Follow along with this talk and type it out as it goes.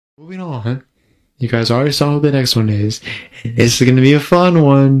Moving on. You guys already saw who the next one is. This is gonna be a fun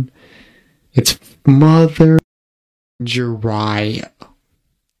one. It's Mother Jiraiya.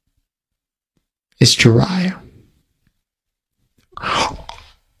 It's Jiraiya.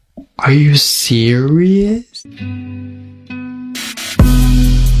 Are you serious?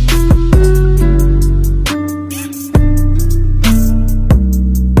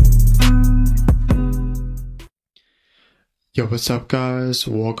 Yo, what's up, guys?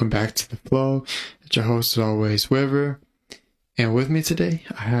 Welcome back to the flow. It's your host, as always, River. And with me today,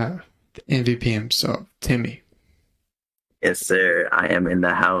 I have the MVP himself, Timmy. Yes, sir. I am in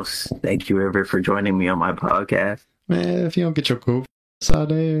the house. Thank you, River, for joining me on my podcast. Man, if you don't get your cool out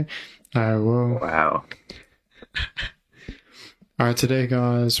there, I will. Wow. Alright, today,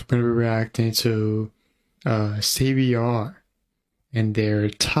 guys, we're going to be reacting to CBR and their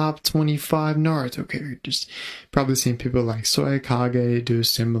top 25 Naruto characters. Probably seen people like Soy Kage do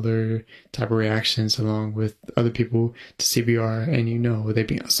similar type of reactions along with other people to CBR, and you know they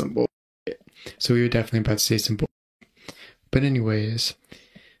be on some bullshit. So we were definitely about to say some bullshit. But anyways,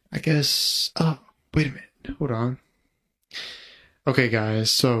 I guess... Oh, wait a minute. Hold on. Okay,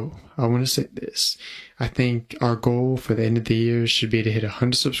 guys, so I want to say this. I think our goal for the end of the year should be to hit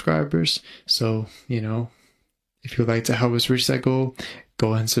 100 subscribers. So, you know, if you'd like to help us reach that goal,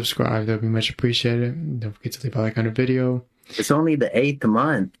 go ahead and subscribe. That would be much appreciated. Don't forget to leave a like on the video. It's only the 8th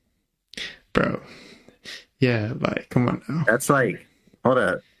month. Bro. Yeah, like, come on now. That's like, hold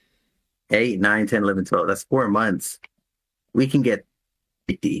up. 8, 9, 10, 11, 12. That's 4 months. We can get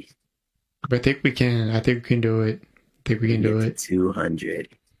 50. But I think we can. I think we can do it. I think we can do it. 200.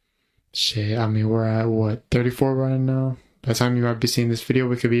 Shit, I mean, we're at, what, 34 right now? By the time you might be seeing this video,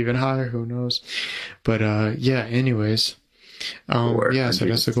 we could be even higher. Who knows? But, yeah, anyways. Yeah, so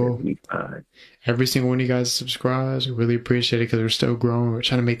that's the goal. Every single one of you guys subscribes. We really appreciate it because we're still growing. We're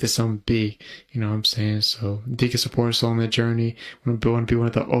trying to make this something big. You know what I'm saying? So, if you can support us on the journey. We want to be one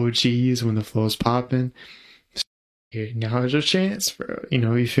of the OGs when the flow is popping. Here, now is your chance, bro. You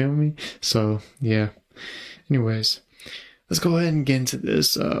know, you feel me? So, yeah. Anyways, let's go ahead and get into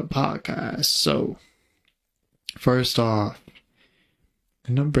this podcast. So, first off,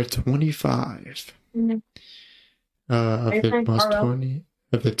 number 25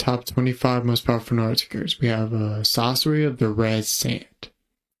 of the top 25 most powerful Naruto characters, we have Sasori of the Red Sand.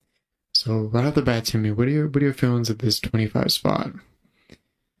 So, right off the bat, Timmy, what are your feelings of this 25 spot?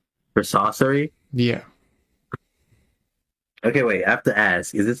 For Sasori? Yeah. Okay, wait. I have to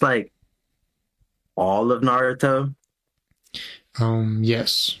ask. Is this like all of Naruto?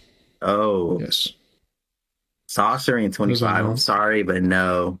 Yes. Oh. Yes. Sasori in 25. I'm sorry, but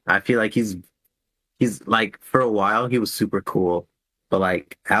no. I feel like he's like, for a while he was super cool, but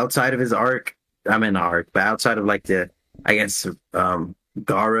like outside of his arc, but outside of like the, I guess,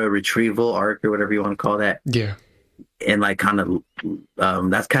 Gara retrieval arc or whatever you want to call that. Yeah. And like kind of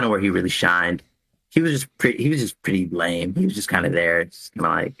that's kind of where he really shined. He was just pretty lame. He was just kind of there, just kind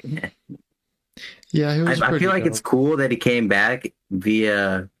of like, eh. Yeah, he was I feel like dope. It's cool that he came back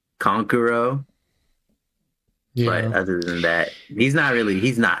via Konkuro. Yeah. But other than that, he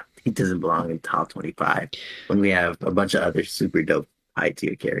doesn't belong in top 25 when we have a bunch of other super dope high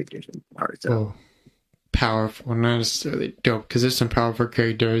tier characters in Naruto. Oh, powerful, not necessarily dope, because there's some powerful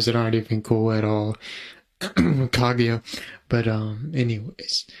characters that aren't even cool at all. Kaguya. But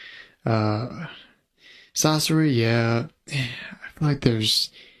anyways. Sasori, yeah. I feel like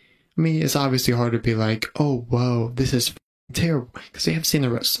it's obviously hard to be like, oh, whoa, this is terrible, because we haven't seen the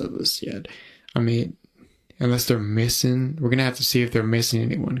rest of us yet. I mean, unless they're missing, we're going to have to see if they're missing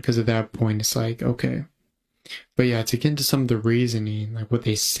anyone, because at that point, it's like, okay. But yeah, to get into some of the reasoning, like what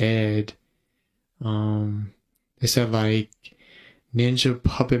they said, like, ninja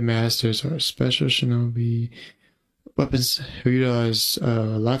puppet masters are special shinobi weapons who utilize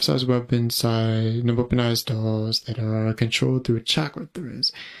life-size weaponized dolls that are controlled through chakra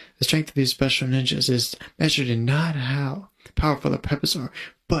threads. The strength of these special ninjas is measured in not how powerful the puppets are,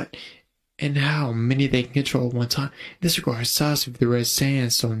 but in how many they can control at one time. In this regard, Sasori of the Red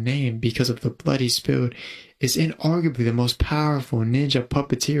Sand, so named because of the blood he spilled, is inarguably the most powerful ninja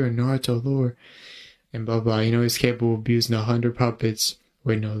puppeteer in Naruto lore. And blah blah. You know, he's capable of using 100 puppets.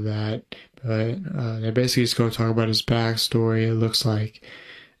 We know that. But they basically just go talk about his backstory, it looks like.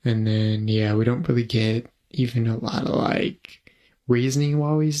 And then, yeah, we don't really get even a lot of, like, reasoning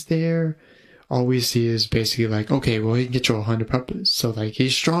while he's there. All we see is basically like, okay, well, he can control 100 puppets. So, like,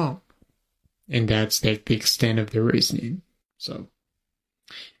 he's strong. And that's, like, the extent of the reasoning. So,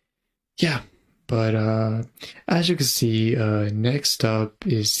 yeah. But, as you can see, next up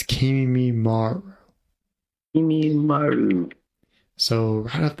is Kimi Maru. Kimi Maru. So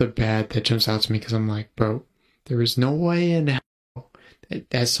right off the bat, that jumps out to me because I'm like, bro, there is no way in hell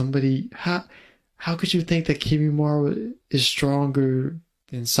that somebody how could you think that Kimimaro is stronger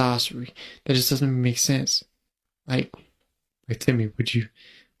than Sasori? That just doesn't make sense. Like, Timmy, what do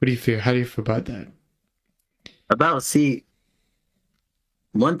you feel? How do you feel about that? About see,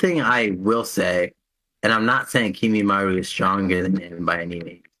 one thing I will say, and I'm not saying Kimimaro is stronger than him by any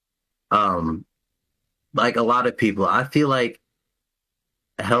means. Um, like a lot of people, I feel like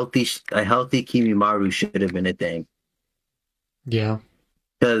a healthy Kimimaro should have been a thing. Yeah,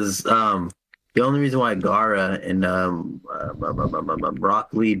 Because the only reason why Gara and Rock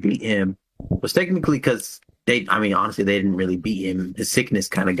Lee beat him was technically because I mean, honestly, they didn't really beat him. His sickness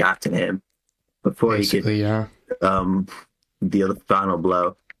kind of got to him before he could basically, yeah. um, deal the final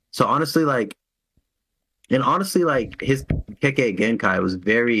blow. So honestly, like his Kekkei Genkai was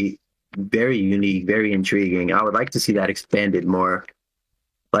very, very unique, very intriguing. I would like to see that expanded more.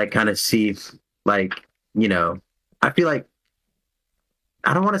 Like, kind of see, like, you know, I feel like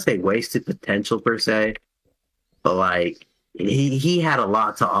I don't want to say wasted potential per se, but like he had a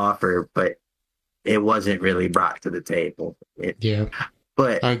lot to offer, but it wasn't really brought to the table. Yeah,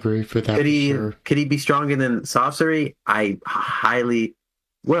 But I agree for that could for he sure. could he be stronger than Sasori? I highly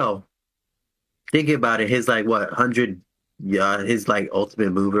well thinking about it. His like what 100, his like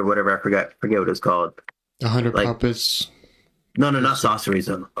ultimate move or whatever. Forget what it's called. 100 Like puppets. no, not Sasori's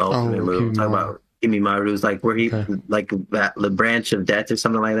ultimate Oh, move. I'm talking Kimimaro. about Kimimaru's like where he Okay. like that the branch of death or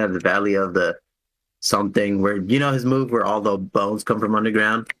something like that. The Valley of the something where his move where all the bones come from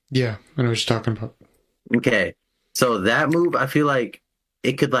underground. Yeah, I know what you're talking about. Okay, so that move I feel like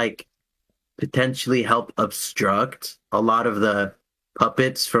it could like potentially help obstruct a lot of the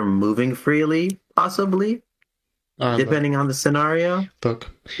puppets from moving freely, possibly, Look, depending on the scenario. look.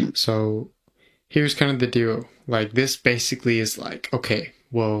 So here's kind of the deal. Like this basically is like, okay,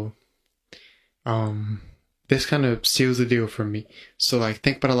 well, this kind of seals the deal for me. So like,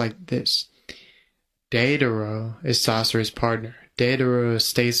 think about it like this. Deidara is Sasori's partner. Deidara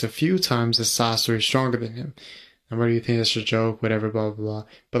states a few times that Sasori is stronger than him. And whether you think that's a joke, whatever, blah, blah, blah.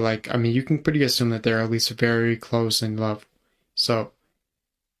 But like, I mean, you can pretty assume that they're at least very close in love. So,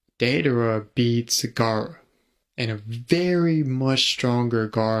 Deidara beats Gaara. And a very much stronger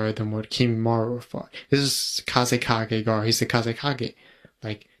Gaara than what Kimimaro fought. This is Kazekage Gaara. He's the Kazekage.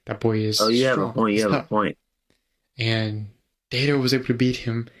 Like, that boy is Oh, you have a strong. point. He's You have a tough. point. And Deidara was able to beat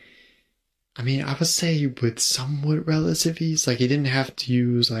him. I mean, I would say with somewhat relative ease. Like, he didn't have to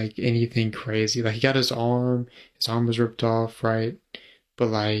use, like, anything crazy. Like, he got his arm was ripped off, right? But,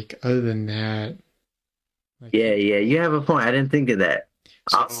 like, other than that, like, Yeah, you have a point. I didn't think of that.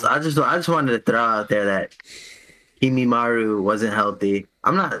 so, I just wanted to throw out there that Kimimaru wasn't healthy.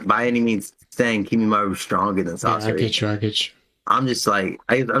 I'm not by any means saying Kimimaru's stronger than yeah, I Sasori. get you, I get you. I'm just like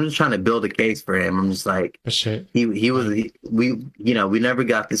I'm just trying to build a case for him. I'm just like But shit, he was like, we never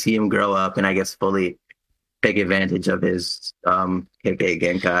got to see him grow up and I guess fully take advantage of his Kekkei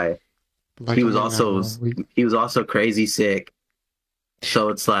Genkai. like He I was mean, also he was also crazy sick. So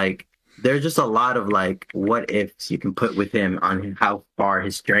it's like there's just a lot of like what ifs you can put with him on how far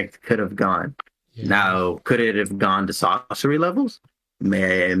his strength could have gone. yeah, Now, could it have gone to sorcery levels?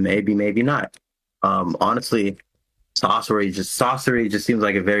 Maybe, maybe not. Honestly, sorcery just seems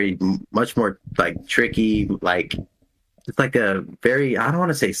like a very much more like tricky, like it's like a very I don't want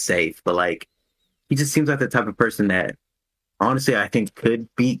to say safe, but like he just seems like the type of person that honestly I think could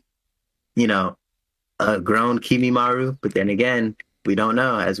beat, you know, a grown Kimimaru, but then again, we don't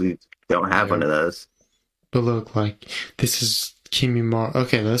know as we don't have one yeah. of those. But look, like, this is Kimimaro.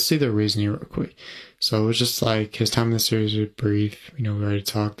 Okay, let's see the reasoning real quick. So it was just like his time in the series was brief. We already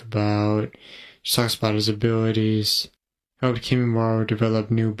talked about. Just talks about his abilities. Helped Kimimaro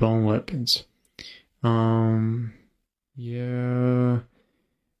develop new bone weapons. Yeah.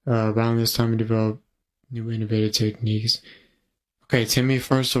 Around this time, he developed new innovative techniques. Okay, Timmy,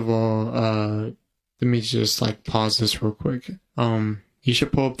 first of all, let me just like pause this real quick. You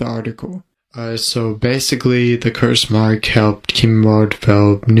should pull up the article. So basically, the curse mark helped Kimimaro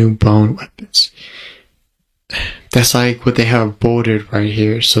develop new bone weapons. That's like what they have bolded right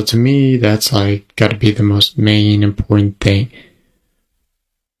here. So to me, that's like gotta be the most main important thing.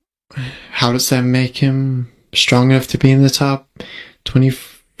 How does that make him strong enough to be in the top 20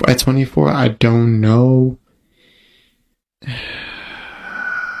 at 24? I don't know.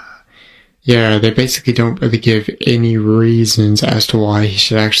 Yeah, they basically don't really give any reasons as to why he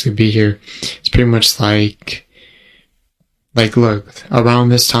should actually be here. It's pretty much like, look, around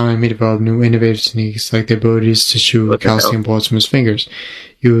this time he developed new innovative techniques like the abilities to shoot calcium bolts from his fingers.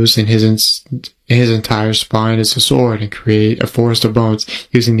 using his entire spine as a sword and create a forest of bones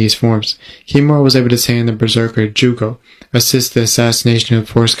using these forms. Kimimaro was able to stand the Berserker Jugo, assist the assassination of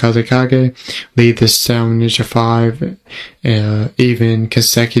Force Kazekage, lead the Sound Ninja 5, even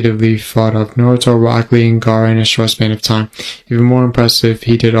consecutively fought off Naruto, Rock Lee, and Gaara in a short span of time. Even more impressive,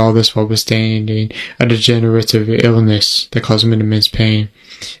 he did all this while withstanding a degenerative illness that caused him immense pain.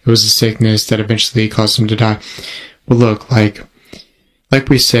 It was a sickness that eventually caused him to die. But look, like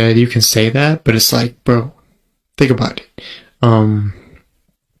we said, you can say that, but it's like, bro, think about it.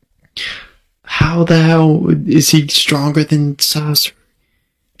 How the hell is he stronger than Sasori?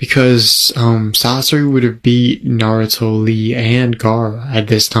 Because Sasori would have beat Naruto, Lee, and Gaara at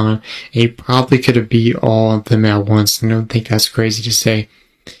this time. And he probably could have beat all of them at once. I don't think that's crazy to say.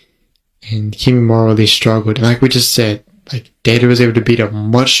 And Kimimaro really struggled. And like we just said, like Data was able to beat a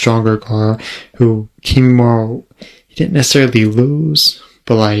much stronger Gaara, who Kimimaro, he didn't necessarily lose,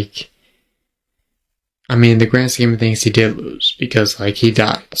 but like, I mean, in the grand scheme of things, he did lose because like he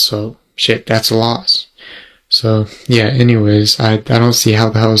died. So shit, that's a loss. So yeah. Anyways, I don't see how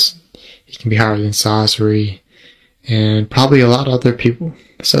the hell he can be higher than Sasori and probably a lot of other people.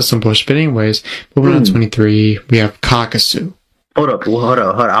 That's some bullshit. But anyways, moving on to 23, we have Kakasu. Hold up.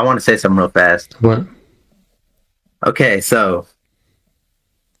 I want to say something real fast. What? Okay, so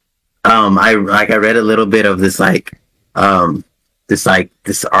I read a little bit of this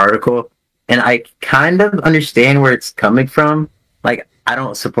this article, and I kind of understand where it's coming from. Like, I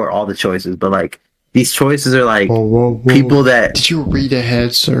don't support all the choices, but like these choices are like whoa. people that. Did you read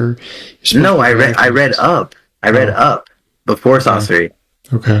ahead, sir? No, I read up before Sasori.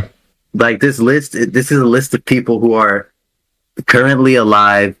 Okay. Like this is a list of people who are currently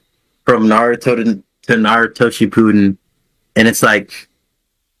alive from Naruto to Naruto Shippuden, and it's like,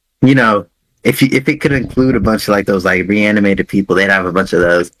 you know, if it could include a bunch of like those like reanimated people, they'd have a bunch of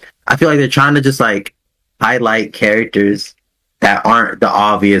those. I feel like they're trying to just like highlight characters that aren't the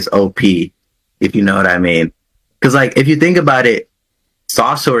obvious OP, if you know what I mean. Because like if you think about it,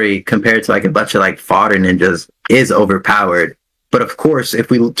 Sasori compared to like a bunch of like fodder ninjas is overpowered. But of course,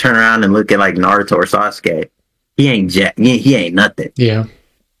 if we turn around and look at like Naruto or Sasuke, he ain't nothing. Yeah.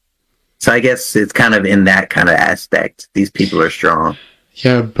 So I guess it's kind of in that kind of aspect. These people are strong.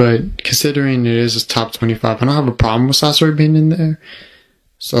 Yeah, but considering it is his top 25, I don't have a problem with Sasori being in there.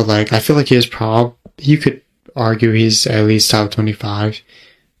 So, like, I feel like you could argue he's at least top 25.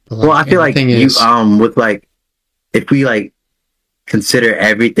 But, like, well, I feel like with like, if we like consider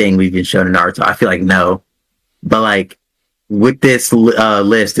everything we've been shown in Naruto, I feel like no. But like with this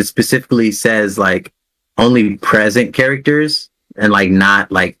list, it specifically says like only present characters and like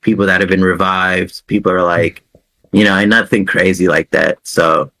not like people that have been revived. People are like, you know, and nothing crazy like that.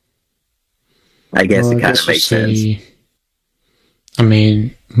 So I guess it kind of makes sense. I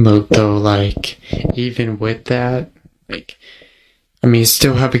mean, look though, like even with that, like, I mean,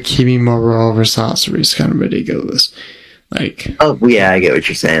 still have a Kimimaro over Sasori is kind of ridiculous. Like, oh yeah, I get what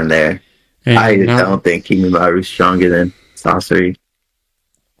you're saying there. I don't think Kimimaro is stronger than Sasori.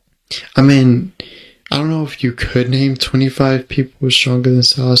 I mean, I don't know if you could name 25 people stronger than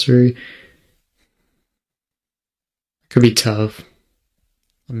Sasori. Could be tough.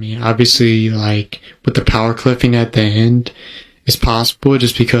 I mean, obviously, like, with the power cliffing at the end, it's possible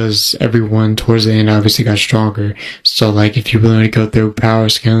just because everyone towards the end obviously got stronger. So, like, if you're willing to go through power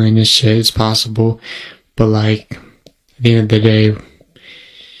scaling and shit, it's possible. But, like, at the end of the day,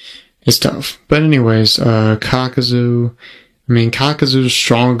 it's tough. But anyways, Kakazu, I mean, Kakazu's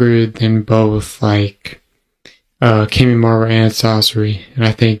stronger than both, like, Kimimaro and Sasori. And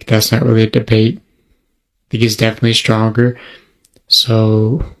I think that's not really a debate. I think he's definitely stronger.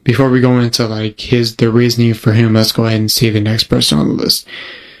 So, before we go into, like, the reasoning for him, let's go ahead and see the next person on the list.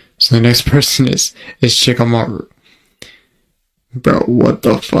 So, the next person is Shikamaru. Bro, what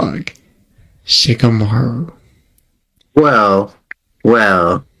the fuck? Shikamaru. Well.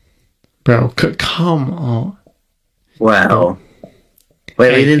 Bro, come on. Well.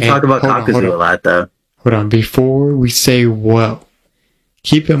 Wait, we didn't talk about Kakazu a lot, though. Hold on, before we say well,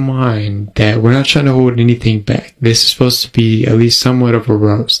 keep in mind that we're not trying to hold anything back. This is supposed to be at least somewhat of a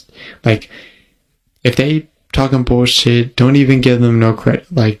roast. Like, if they talking bullshit, don't even give them no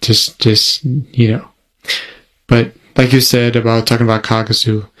credit. Like, just, you know. But, like you said about talking about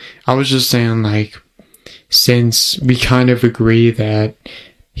Kakazu, I was just saying, like, since we kind of agree that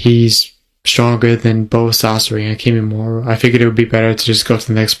he's stronger than both Sasori and Kimimaro, I figured it would be better to just go to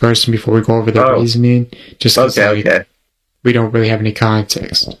the next person before we go over their reasoning. Just because, we don't really have any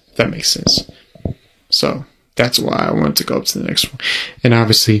context, if that makes sense. So, that's why I wanted to go up to the next one. And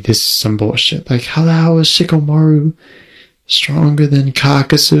obviously, this is some bullshit. Like, how the hell is Shikamaru Stronger than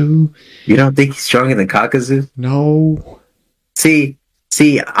Kakazu? You don't think he's stronger than Kakazu? No. See,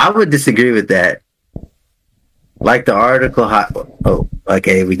 I would disagree with that. Like the article. Oh,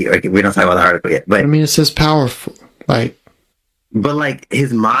 okay. We don't talk about the article yet, but I mean, it says powerful. Like, but like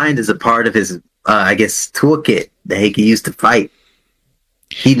his mind is a part of his, I guess, toolkit that he can use to fight.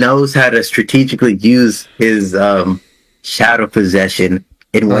 He knows how to strategically use his shadow possession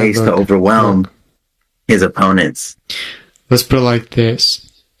in ways to overwhelm his opponents. Let's put it like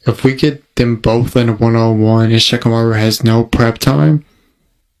this. If we get them both in a 1-on-1 and Shikamaru has no prep time,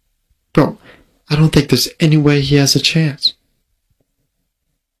 bro, I don't think there's any way he has a chance.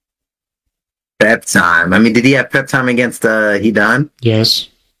 Prep time. I mean, did he have prep time against Hidan? Yes.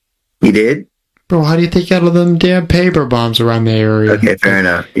 He did? Bro, how do you think he got all them damn paper bombs around the area? Okay, fair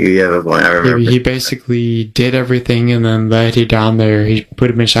enough. You have a point. I remember. He basically did everything and then led he down there. He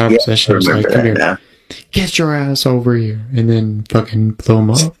put him in shadow possession. He was like, come here. Now. Get your ass over here. And then fucking blow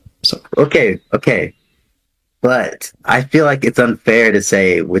him up. So. Okay. But I feel like it's unfair to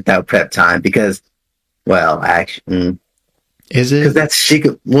say without prep time because, well, actually. Is it?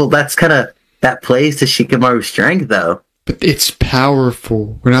 Because that's kind of, that plays to Shikamaru's strength, though. But it's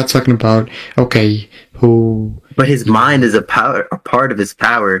powerful. We're not talking about, okay, who... But his mind is a part of his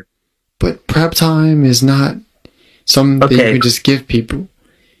power. But prep time is not something you can just give people.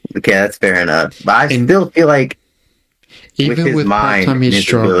 Okay, that's fair enough. But I still feel like even with mind and his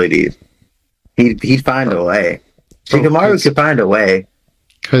abilities, he'd find a way. Shikamaru could find a way.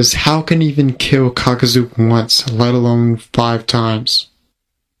 Because how can he even kill Kakazu once, let alone 5 times?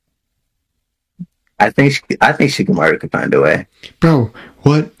 I think Shikamaru could find a way. Bro,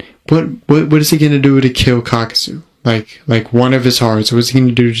 what is he gonna do to kill Kakazu? Like one of his hearts. What's he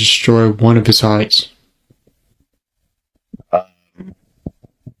gonna do to destroy one of his hearts?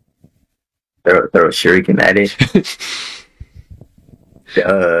 Throw a shuriken at it.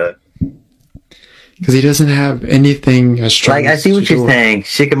 Because he doesn't have anything as strong. Like, I see what you're saying.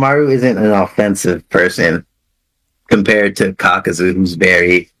 Shikamaru isn't an offensive person compared to Kakazu, who's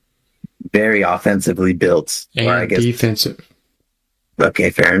very, very offensively built. And or I guess defensive.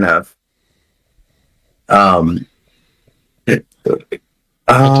 Okay, fair enough. I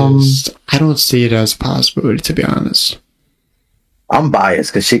don't see it as a possibility, to be honest. I'm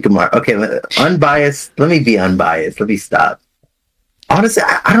biased because Shikamaru. Okay, unbiased. Let me be unbiased. Let me stop. Honestly,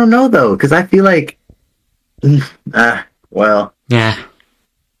 I don't know though, because I feel like, well, yeah,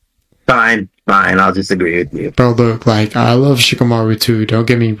 fine. I'll just agree with you. Bro, look, like I love Shikamaru too. Don't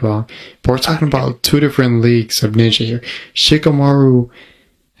get me wrong, but we're talking about 2 different leagues of ninja here. Shikamaru,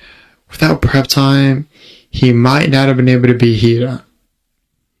 without prep time, he might not have been able to beat Hidan.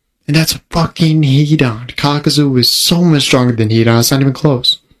 And that's fucking Hidan. Kakazu is so much stronger than Hidan. It's not even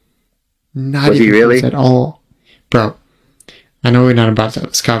close. Not even close at all. Bro, I know we're not about to have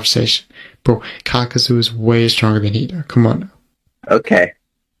this conversation. Bro, Kakazu is way stronger than Hidan. Come on now. Okay.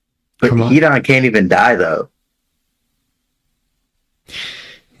 But Hidan can't even die, though.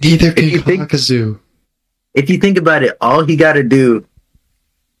 Neither can Kakazu. If you think about it, all he got to do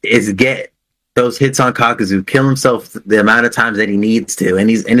is get those hits on Kakazu, kill himself the amount of times that he needs to,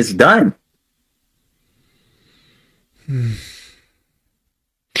 and it's done.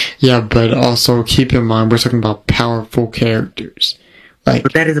 Yeah, but also keep in mind we're talking about powerful characters.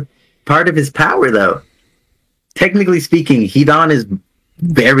 But that is a part of his power, though. Technically speaking, Hidan is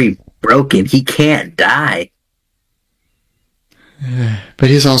very broken. He can't die. But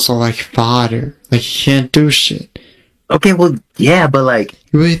he's also like fodder. Like he can't do shit. Okay, well, yeah, but like,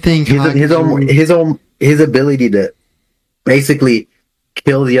 you really think his ability to basically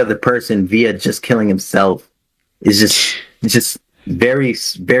kill the other person via just killing himself is just very,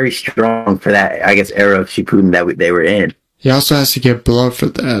 very strong for that, I guess, era of Shippuden that they were in. He also has to get blood for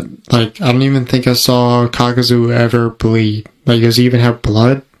that. Like, I don't even think I saw Kakazu ever bleed. Like, does he even have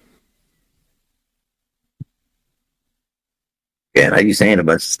blood? Yeah, now you saying a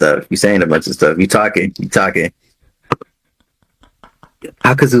bunch of stuff. You talking.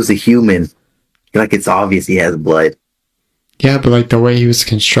 Kakazu's a human. Like, it's obvious he has blood. Yeah, but like the way he was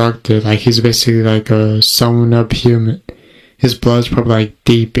constructed, like he's basically like a sewn up human. His blood's probably like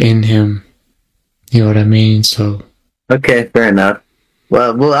deep in him. You know what I mean? So. Okay, fair enough.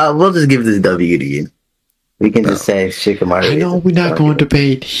 Well, we'll just give this W to you. We can just say Shikamaru. I know we're not going to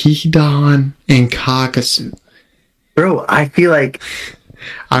debate Hidan and Kakazu. Bro, I feel like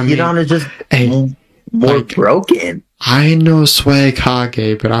Hidan is just more broken. I know Swag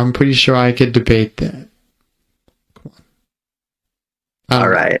Kage, but I'm pretty sure I could debate that. Come on. All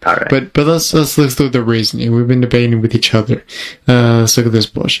right. But let's look through the reasoning. We've been debating with each other. Let's look at this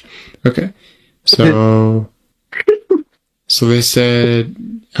bush. Okay, so So they said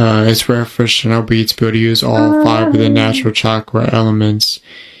it's rare for Shinobi to be able to use all 5 of the natural chakra elements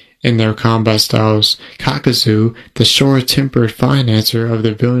in their combat styles. Kakuzu, the short-tempered financer of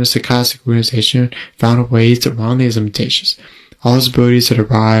the villainous Akatsuki organization, found a way to around these limitations. All his abilities had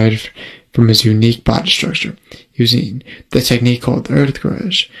derived from his unique body structure. Using the technique called the Earth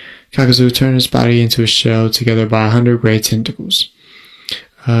Grudge, Kakuzu turned his body into a shell together by 100 great tentacles.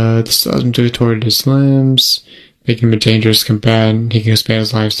 The spasm took toward his limbs, making him a dangerous combatant. He can expand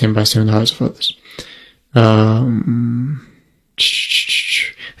his lifespan by stealing the hearts of others.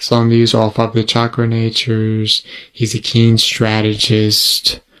 So to use all 5 of the chakra natures. He's a keen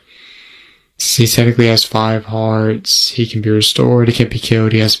strategist. He technically has 5 hearts. He can be restored. He can't be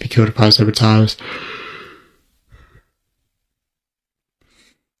killed. He has to be killed 5 separate times.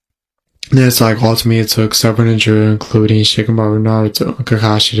 Then it's like ultimately it took several ninja, including Shikamaru, Naruto, and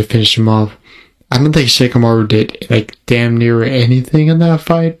Kakashi to finish him off. I don't think Shikamaru did like damn near anything in that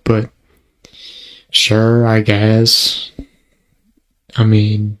fight, but sure, I guess. I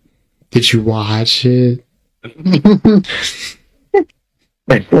mean, did you watch it? That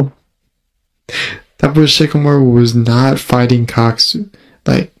was Shikamaru was not fighting Kaksu.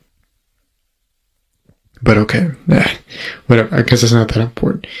 Like, but okay. Whatever, I guess it's not that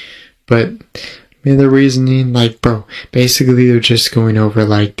important. But, I mean, the reasoning, like, bro, basically they're just going over,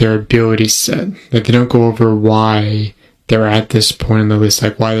 like, their ability set. Like, they don't go over why they're at this point in the list,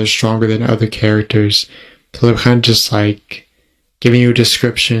 like, why they're stronger than other characters. So they're kind of just, like, giving you a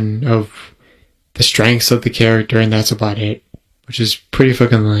description of the strengths of the character, and that's about it. Which is pretty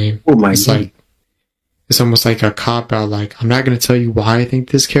fucking lame. Oh my God. Like, it's almost like a cop-out, like, I'm not going to tell you why I think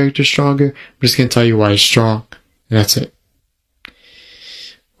this character's stronger, I'm just going to tell you why he's strong. And that's it.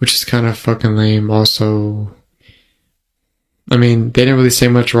 Which is kind of fucking lame. Also, I mean, they didn't really say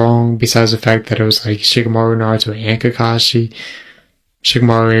much wrong besides the fact that it was like Shikamaru, Naruto, and Kakashi.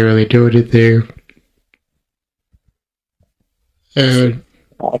 Shikamaru ain't really doing it there. And,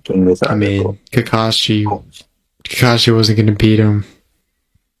 I mean, Kakashi wasn't going to beat him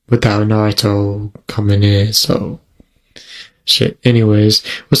without Naruto coming in, so shit. Anyways,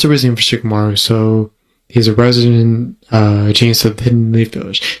 what's the reason for Shikamaru? So, he's a resident genius of the Hidden Leaf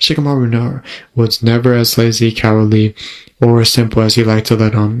Village. Shikamaru Nara was never as lazy, cowardly, or simple as he liked to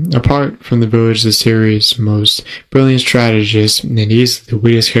let on. Apart from the village, the series' most brilliant strategist, and easily the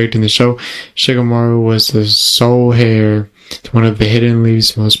wittiest character in the show, Shikamaru was the sole heir to one of the Hidden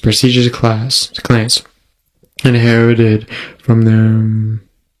Leaf's most prestigious clans, inherited from the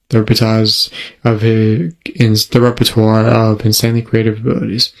repertoire of insanely creative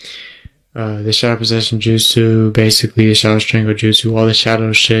abilities. The Shadow Possession Jutsu, basically the Shadow Strangle Jutsu, all the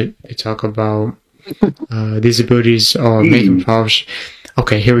shadow shit they talk about. These abilities are make him powerful.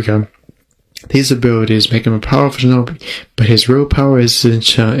 Okay, here we go. These abilities make him a powerful shinobi, but his real power is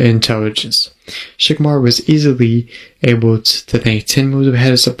intelligence. Shikamaru was easily able to think 10 moves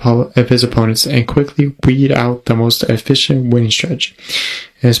ahead of his opponents and quickly weed out the most efficient winning strategy.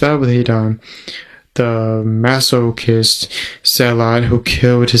 In his battle with Hidan, the masochist Salad who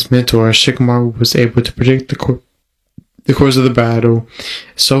killed his mentor, Shikamaru was able to predict the course of the battle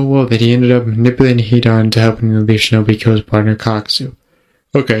so well that he ended up manipulating Hidan to help him leave Shinobi kill his partner Kakuzu.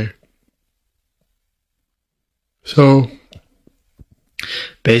 Okay. So,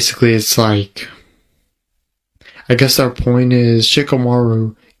 basically it's like, I guess our point is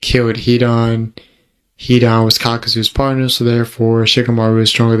Shikamaru killed Hidan. Hidan was Kakuzu's partner, so therefore Shikamaru is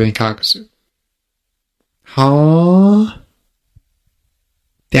stronger than Kakuzu. Huh?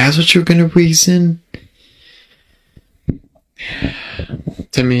 That's what you're gonna reason?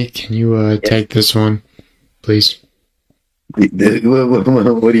 Timmy, can you take this one, please? What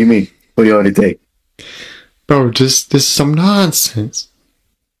do you mean? What do you want to take? Bro, this is some nonsense.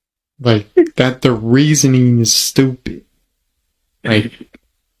 Like, that the reasoning is stupid. Like,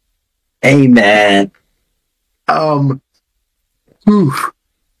 hey man.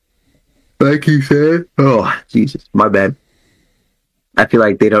 Like you said. Oh, Jesus, my bad. I feel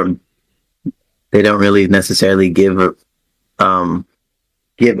like they don't really necessarily give a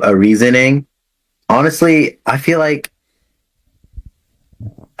reasoning. Honestly, I feel like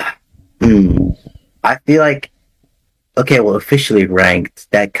okay, well, officially ranked,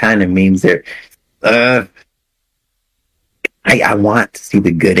 that kind of means they're I want to see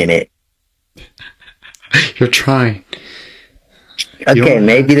the good in it. You're trying. Okay,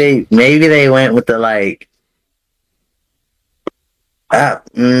 maybe they went with the like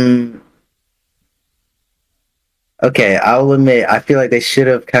okay, I'll admit, I feel like they should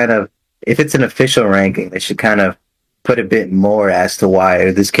have kind of, if it's an official ranking, they should kind of put a bit more as to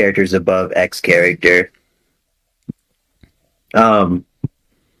why this character is above X character. Um,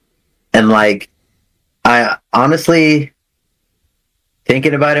 and like, I honestly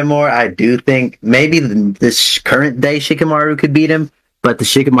thinking about it more, I do think maybe this current day Shikamaru could beat him, but the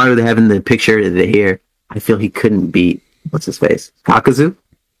Shikamaru they have in the picture here, I feel he couldn't beat what's his face, Kakazu,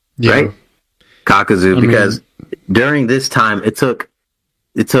 Yeah. right? Kakazu, because during this time it took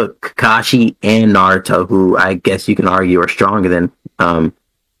Kakashi and Naruto, who I guess you can argue are stronger than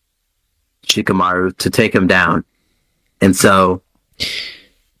Shikamaru, to take him down, and so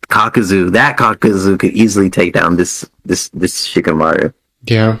Kakazu could easily take down this Shikamaru.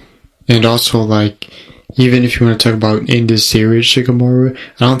 Yeah. And also, like, even if you want to talk about in this series Shikamaru,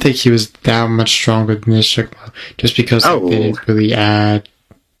 I don't think he was that much stronger than this Shikamaru, just because like, they didn't really add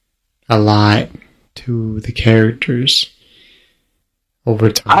a lot to the characters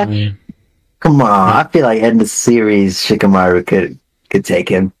over time. Come on, I feel like in the series Shikamaru could take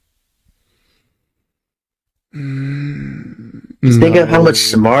him. Just think of how much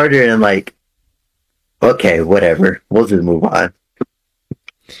smarter and like, okay, whatever. We'll just move on.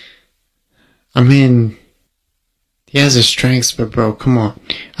 I mean, he has his strengths, but bro, come on.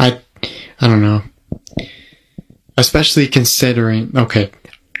 I don't know. Especially considering, okay,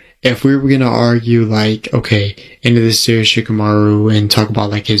 if we were gonna argue like, okay, end of the series Shikamaru and talk about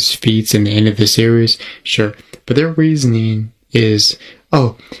like his feats in the end of the series, sure. But their reasoning is,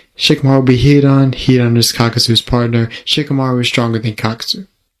 oh, Shikamaru be Hidan is Kakazu's partner. Shikamaru is stronger than Kakazu.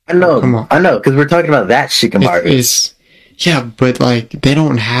 I know, come on. I know, because we're talking about that Shikamaru. Yeah, but like, they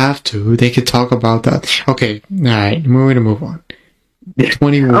don't have to. They could talk about that. Okay, alright, we're going to move on.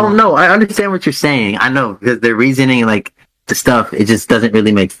 21. Oh, no, I understand what you're saying. I know, because their reasoning, like, the stuff, it just doesn't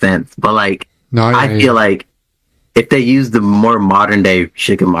really make sense. But, like, I feel like if they use the more modern day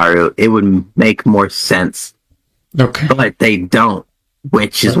Shikamaru, it would make more sense. Okay. But they don't,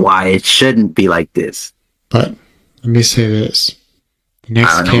 which is why it shouldn't be like this. But, let me say this. The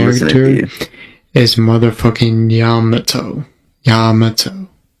next character is motherfucking Yamato.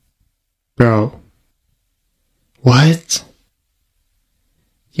 Bro. What?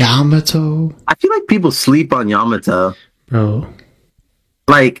 Yamato? I feel like people sleep on Yamato. Bro.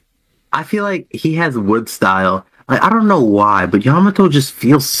 Like, I feel like he has wood style. Like, I don't know why, but Yamato just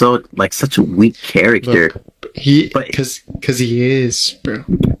feels so, like, such a weak character. Look, because he is, bro.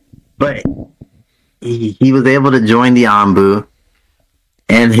 But he was able to join the Anbu.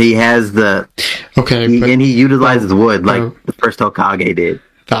 And he has and he utilizes wood like the first Hokage did.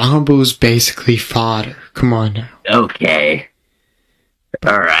 The Anbu's basically fodder. Come on now. Okay.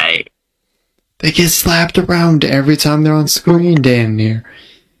 Alright. They get slapped around every time they're on screen, damn near.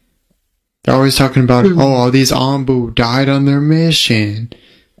 They're always talking about, all these Anbu died on their mission.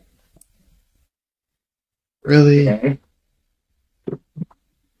 Really? Okay.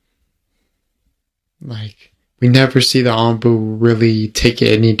 Like, we never see the Anbu really take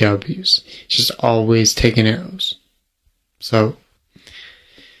any W's. It's just always taking L's. So,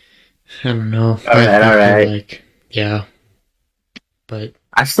 I don't know. Alright. Like, yeah. But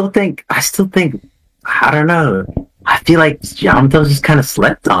I still think, I don't know. I feel like Yamato's just kind of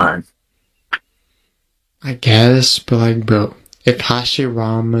slept on. I guess, but like, bro, if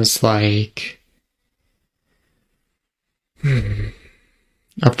Hashirama's like a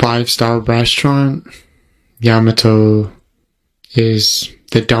 5-star restaurant, Yamato is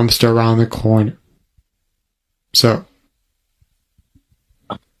the dumpster around the corner. So.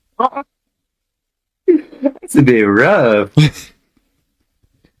 That's a bit rough.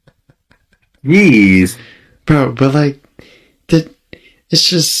 Jeez. Bro, but like, it's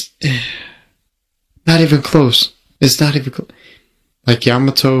just not even close. It's not even close. Like,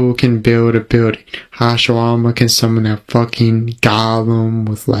 Yamato can build a building. Hashirama can summon a fucking golem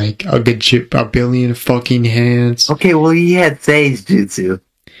with like a billion fucking hands. Okay, well, he had Sage Jutsu.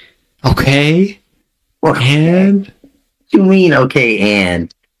 Okay. And? What you mean, okay,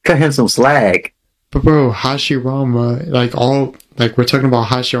 and? Cut him some slack. But bro, Hashirama, we're talking about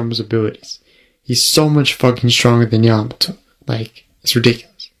Hashirama's abilities. He's so much fucking stronger than Yamato. Like, it's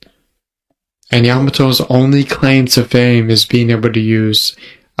ridiculous. And Yamato's only claim to fame is being able to use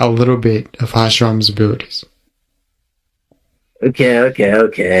a little bit of Hashirama's abilities.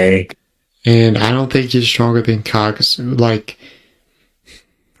 Okay. And I don't think he's stronger than Kakazu. Like,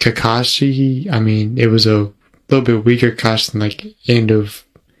 Kakashi, I mean, it was a little bit weaker Kakashi than, like, end of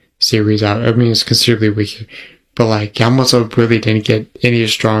series out. I mean, it's considerably weaker. But, like, Yamato really didn't get any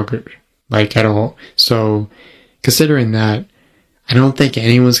stronger, like, at all. So, considering that, I don't think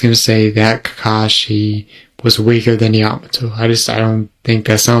anyone's going to say that Kakashi was weaker than Yamato. I don't think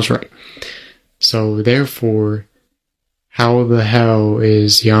that sounds right. So, therefore, how the hell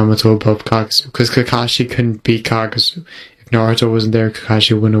is Yamato above Kakazu? Because Kakashi couldn't beat Kakazu. If Naruto wasn't there,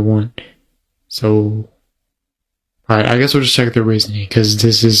 Kakashi wouldn't have won. So, alright, I guess we'll just check the reasoning, because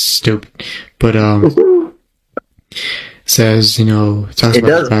this is stupid. But, says, talks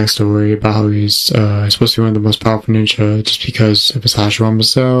about the backstory, about how he's supposed to be one of the most powerful ninja just because of his Hashirama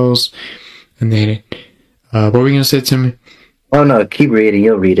cells. And then, what were you going to say, Timmy? Oh, no, keep reading.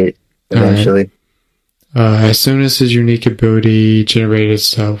 You'll read it eventually. Right. As soon as his unique ability generated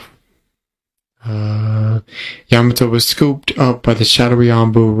itself, Yamato was scooped up by the Shadowy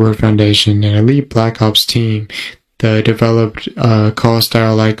Anbu Road Foundation, an elite Black Ops team that developed call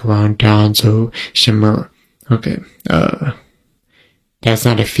style like around Danzo Shimura. Okay, that's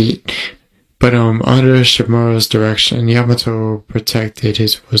not a feat. But under Shimura's direction, Yamato protected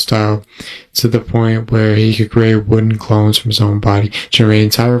his style to the point where he could create wooden clones from his own body, generate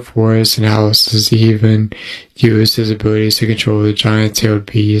entire forests and houses. He even used his abilities to control the giant-tailed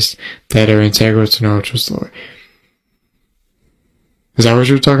beasts that are integral to Naruto's lore. Is that what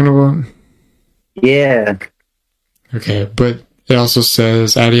you were talking about? Yeah. Okay, but it also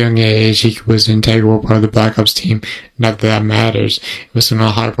says at a young age he was an integral part of the Black Ops team. Not that that matters. It was on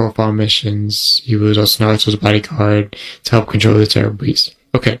high-profile missions. He was also Naruto's bodyguard to help control the terrible beast.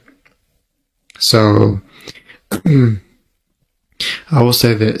 Okay, so I will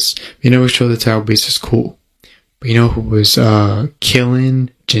say this: control the terrible beast is cool, but who was killing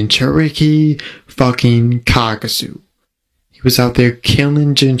Jinchuriki? Fucking Kakasu. He was out there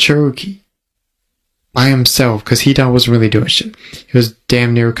killing Jinchuriki by himself, because Hidan wasn't really doing shit. He was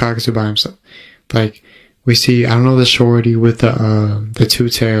damn near Kakasu by himself. Like, we see, I don't know the shorty with the two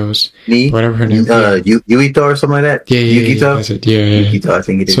tails. Whatever her name is. Yuito or something like that? Yeah. Yukito, I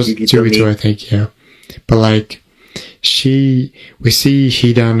think it is. So Yuito, I think, yeah. But like, we see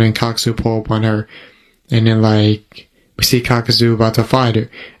Hidan and Kakasu pull up on her, and then like, we see Kakasu about to fight her.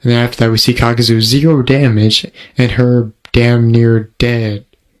 And then after that, we see Kakasu 0 damage, and her damn near dead.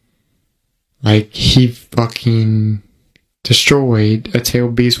 Like, he fucking destroyed a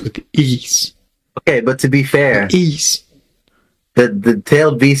tailed beast with ease. Okay, but to be fair, ease. The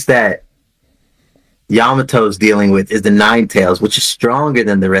tailed beast that Yamato's dealing with is the Nine Tails, which is stronger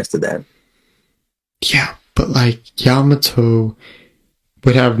than the rest of them. Yeah, but like, Yamato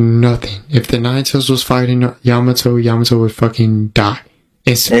would have nothing. If the Nine Tails was fighting Yamato would fucking die.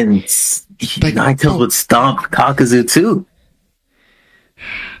 And like, Nine Tails would stomp Kakazu too.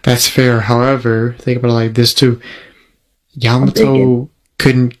 That's fair. However, think about it like this too. Yamato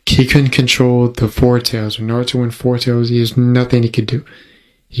couldn't control the Four Tails. When Naruto went Four Tails, there's nothing he could do.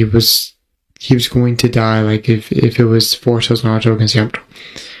 He was going to die. Like if it was Four Tails Naruto against Yamato.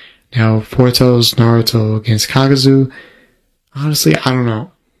 Now Four Tails Naruto against Kakazu. Honestly, I don't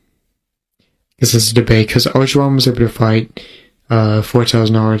know. Because it's a debate. Because Orochimaru was able to fight Four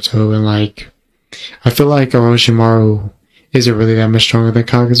Tails Naruto, and like, I feel like Orochimaru isn't really that much stronger than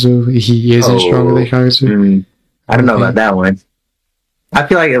Kakazu. He isn't stronger than Kakazu. I don't know about that one. I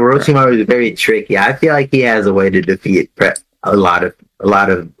feel like Orochimaru is very tricky. I feel like he has a way to defeat a lot of,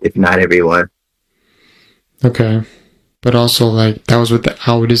 if not everyone. Okay. But also, like, that was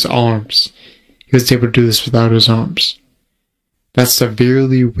without his arms. He was able to do this without his arms. That's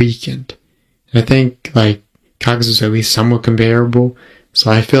severely weakened. And I think, like, Kakazu's at least somewhat comparable. So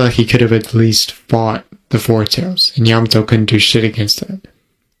I feel like he could have at least fought the Four Tails, and Yamato couldn't do shit against that.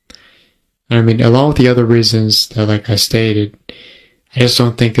 And I mean, along with the other reasons that, like I stated, I just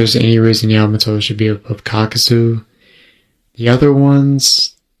don't think there's any reason Yamato should be above Kakazu. The other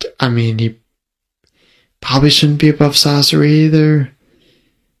ones, I mean, he probably shouldn't be above Sasori either,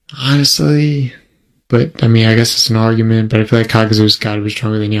 honestly. But, I mean, I guess it's an argument, but I feel like Kakazu's gotta be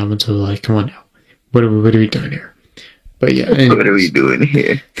stronger than Yamato. Like, come on now. What are we doing here? But yeah, anyways. What are we doing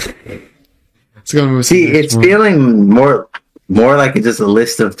here? See, it's feeling more like it's just a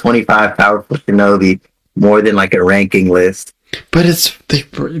list of 25 powerful shinobi, more than like a ranking list. But it's they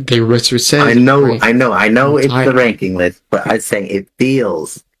say. I know it's the ranking list, but I'm saying it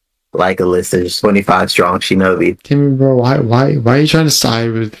feels like a list of 25 strong shinobi. Timmy, bro, why are you trying to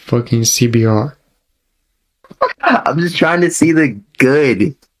side with fucking CBR? I'm just trying to see the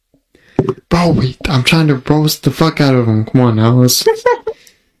good. Bro, I'm trying to roast the fuck out of him. Come on now, let's.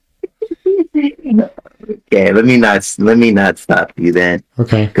 Okay, let me not stop you then.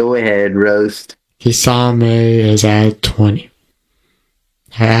 Okay. Go ahead, roast. Kisame is at 20.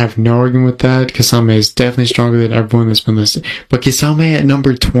 I have no argument with that. Kisame is definitely stronger than everyone that's been listed. But Kisame at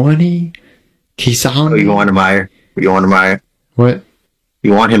number 20? Kisame? Oh, you want him higher? What?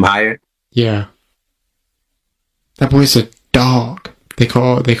 You want him higher? Yeah. That boy's a dog. They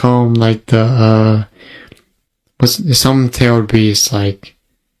call him like the what's some tailed beast, like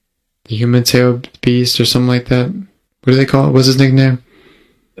the human tailed beast or something like that. What do they call it? What's his nickname?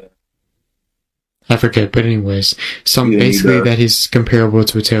 I forget, but anyways. So basically that he's comparable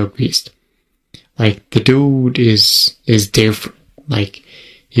to a tailed beast. Like, the dude is different. Like,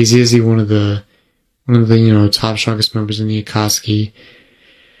 he's easily one of the, top strongest members in the Akatsuki.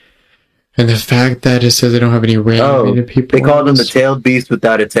 And the fact that it says they don't have any reanimated people. They called him the tailed beast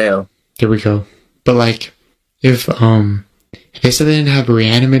without a tail. There we go. But like, if they said they didn't have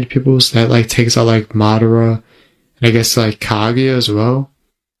reanimated people, so that like takes out like Madara, and I guess like Kaguya as well.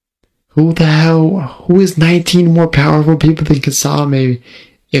 Who the hell? Who is 19 more powerful people than Kasame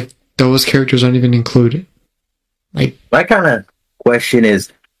if those characters aren't even included? Like, my kind of question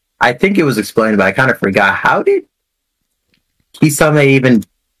is, I think it was explained, but I kind of forgot. How did Kisame even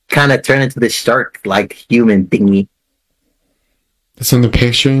kind of turn into this shark-like human thingy? That's in the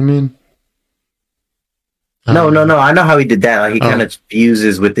picture, you mean? No. I know how he did that. Like, he kind of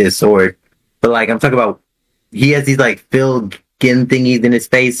fuses with his sword. But, like, I'm talking about, he has these, like, filled skin thingies in his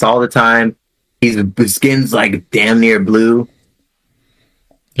face all the time. His skin's, like, damn near blue.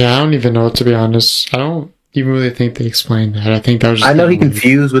 Yeah, I don't even know, to be honest. I don't even really think they explained that. I think that was just... I know he can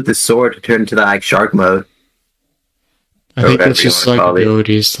fuse with his sword to turn into, like, shark mode. I think it's just, like,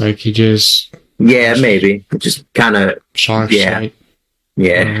 abilities. Like, he just... Yeah, maybe. Just kind of... Shark shit.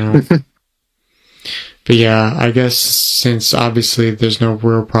 Yeah. But yeah, I guess since obviously there's no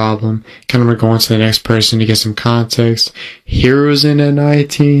real problem, kind of gonna go on to the next person to get some context. Heroes in a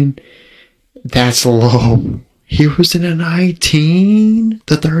 19? That's low. Heroes in a 19?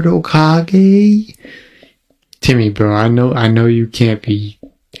 The third Hokage? Timmy, bro, I know you can't be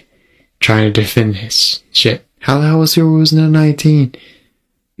trying to defend this shit. How the hell is Heroes in a 19?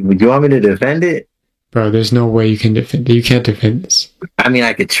 Would you want me to defend it? Bro, there's no way you can defend it. You can't defend this. I mean,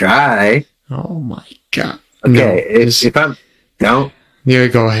 I could try. Oh my god. Okay, no, if I'm... Don't. Yeah,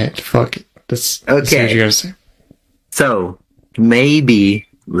 go ahead. Fuck it. That's what you gotta say. So, maybe,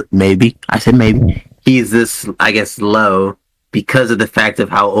 I said maybe, he's this, I guess, low because of the fact of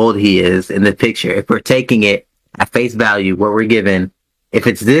how old he is in the picture. If we're taking it at face value, what we're given, if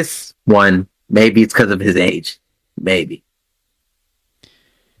it's this one, maybe it's because of his age. Maybe.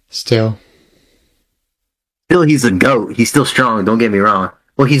 Still, he's a goat. He's still strong, don't get me wrong.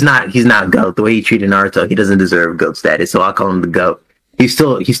 Well, he's not GOAT. The way he treated Naruto, he doesn't deserve GOAT status, so I'll call him the GOAT. He's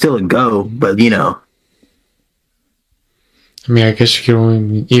still a GOAT, but you know. I mean, I guess you could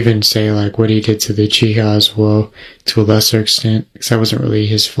only even say like what he did to the Chiha as well, to a lesser extent, because that wasn't really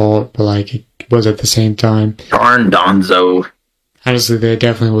his fault, but like it was at the same time. Darn Donzo. Honestly, that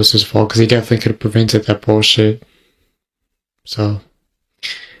definitely was his fault, because he definitely could have prevented that bullshit. So,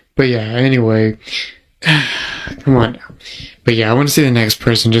 but yeah, anyway, come on now. But yeah, I want to see the next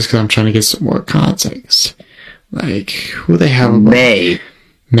person just because I'm trying to get some more context. Like, who they have above? May.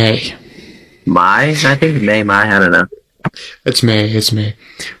 I think May, I don't know. It's May.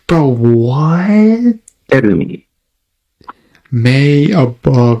 Bro, what? Terumi. May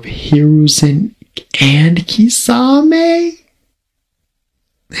above Hiruzen and Kisame?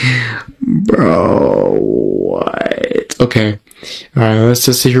 Bro, what? Okay. Alright, let's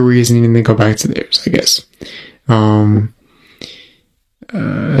just see her reasoning and then go back to theirs, I guess.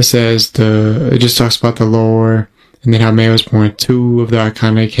 It says it just talks about the lore, and then how May was born. Two of the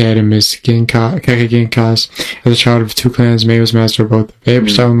iconic head and Miss Keke Genkas. As a child of two clans, May was master of both the Vapor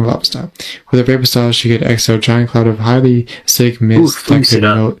style and the Lava style. With the Vapor style, she could exhale a giant cloud of highly acidic mist that could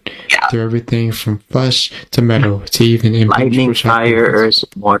melt through everything from flesh to metal to even lightning, fire, earth,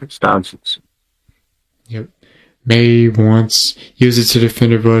 water styles. Yep. May once used it to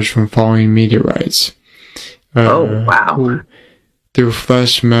defend a village from falling meteorites. Oh, wow. Through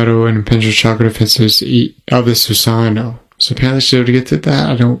flesh, metal, and impinging chakra defenses of the Susanoo. So apparently she was able to get to that.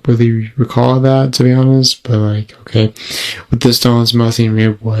 I don't really recall that, to be honest, but like, okay. With the stones melting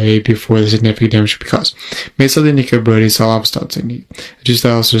midway before the significant damage could be caused. Made something unique abilities, a lava style technique. It just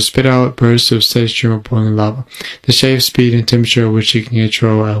allows her to spit out bursts of steady stream of boiling lava. The shape, speed, and temperature which she can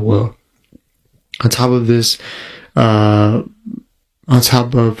control at will. On top of this, on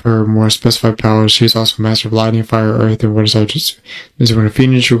top of her more specified powers, she is also a master of lightning, fire, earth, and water subjects. This is when a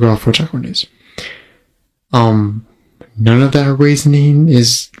phoenix will go off for chakra days. None of that reasoning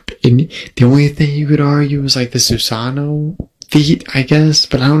is the only thing you could argue is like the Susanoo feat, I guess,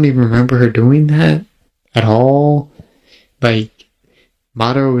 but I don't even remember her doing that at all. Like,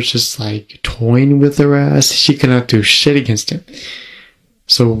 Madara was just like toying with her ass. She could not do shit against him.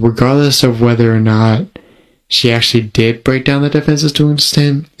 So regardless of whether or not she actually did break down the defenses to an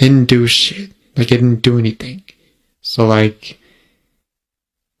extent, it didn't do shit. Like, it didn't do anything. So, like,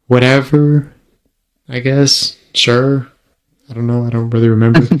 whatever, I guess. Sure. I don't know. I don't really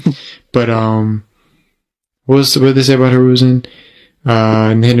remember. But, what did they say about Hiruzen?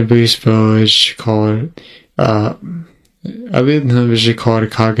 In the Hidden village called, I believe the village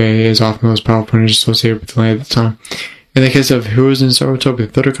called Kage is often the most powerful ninja associated with the land at the time. In the case of Hiruzen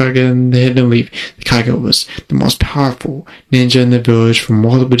Sarutobi, the third Kage and the Hidden Leaf, the Kage was the most powerful ninja in the village for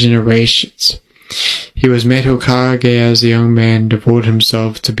multiple generations. He was made Hokage as a young man, devoted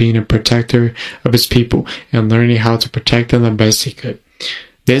himself to being a protector of his people and learning how to protect them the best he could.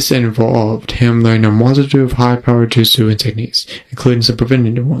 This involved him learning a multitude of high-powered jutsu and techniques, including some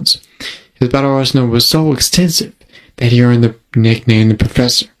preventative ones. His battle arsenal was so extensive that he earned the nickname the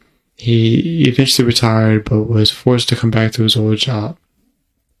Professor. He eventually retired, but was forced to come back to his old job.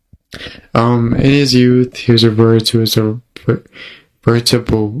 In his youth, he was referred to as a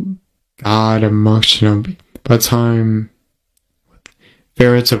veritable god among shinobi. By the time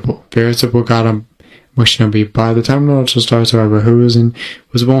veritable god among shinobi. By the time Naruto starts, however, Hiruzen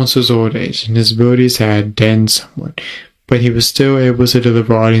was well into his old age, and his abilities had dented somewhat, but he was still able to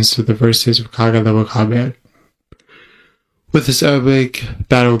deliver audience to the first stage of Kage level combat. With his epic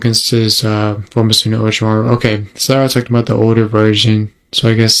battle against his former student Orochimaru. Okay, so I talked about the older version, so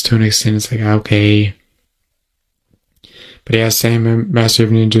I guess to an extent it's like, okay. But he has same Master of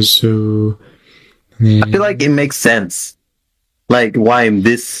Ninjutsu. I feel like it makes sense. Like why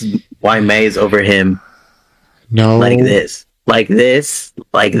May is over him. No. Like this.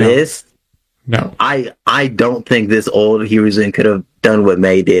 No. I don't think this old Hiruzen could have done what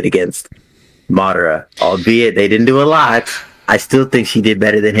May did against Madara. Albeit they didn't do a lot. I still think she did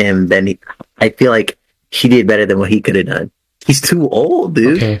better than him. I feel like she did better than what he could have done. He's too old,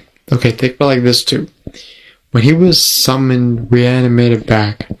 dude. Okay, think about it like this too. When he was summoned, reanimated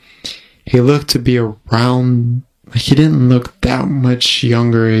back, he looked to be around, like he didn't look that much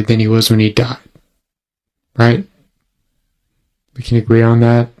younger than he was when he died. Right? We can agree on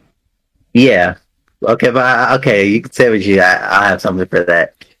that? Yeah. Okay, you can say what I have something for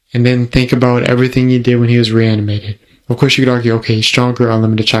that. And then think about everything he did when he was reanimated. Of course you could argue, okay, he's stronger,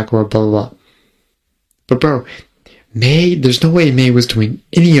 unlimited chakra, blah, blah, blah. But bro, there's no way May was doing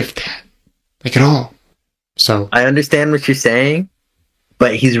any of that. Like at all. So I understand what you're saying,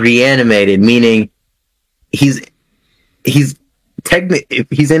 but he's reanimated, meaning he's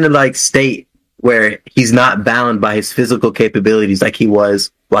in a like state where he's not bound by his physical capabilities like he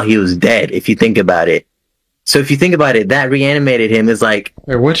was while he was dead, if you think about it. So if you think about it, that reanimated him is like,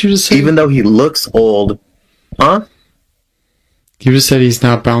 wait, what'd you just say? Even though he looks old, huh? You just said he's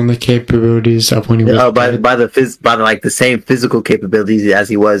not bound the capabilities of when he was dead. by the same physical capabilities as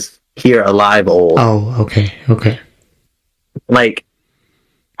he was here alive old. Oh, okay. Like,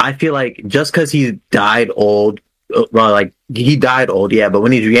 I feel like just because he died old, well, like he died old, yeah. But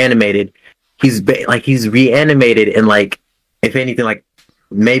when he's reanimated, he's reanimated and like, if anything, like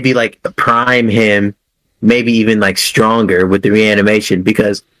maybe like prime him, maybe even like stronger with the reanimation,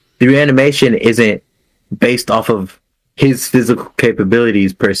 because the reanimation isn't based off of his physical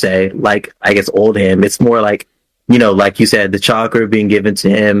capabilities per se. Like I guess old him, it's more like, you know, like you said, the chakra being given to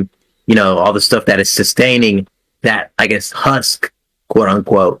him. You know, all the stuff that is sustaining that, I guess, husk, quote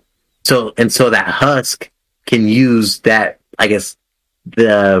unquote. So that husk can use that, I guess,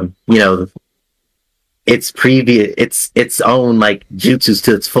 its own like jutsus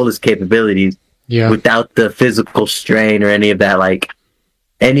to its fullest capabilities, without the physical strain or any of that, like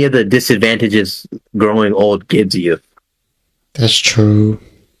any of the disadvantages growing old gives you. That's true.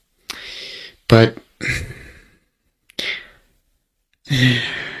 But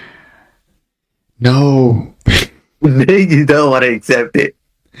no. You don't want to accept it.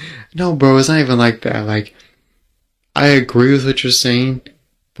 No, bro, it's not even like that. Like, I agree with what you're saying,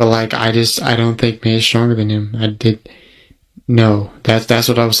 but like, I don't think May is stronger than him. No, that's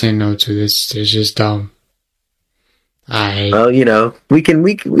what I was saying no to. It's just dumb. Well, you know, we can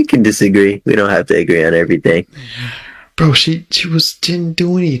disagree. We don't have to agree on everything. Bro, she didn't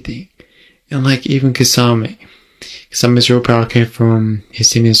do anything. And like, even Kasame's real power came from his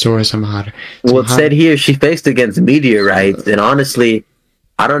senior sword somehow. Well, it said here she faced against meteorites, and honestly,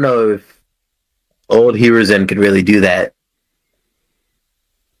 I don't know if old Hiruzen could really do that.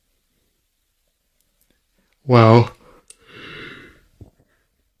 Well,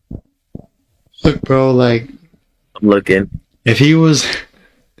 look, bro, like, I'm looking. If he was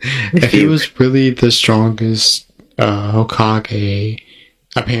really the strongest Hokage,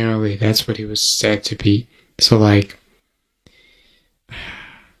 apparently that's what he was said to be. So like,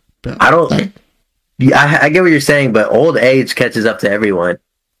 bro, I get what you're saying, but old age catches up to everyone.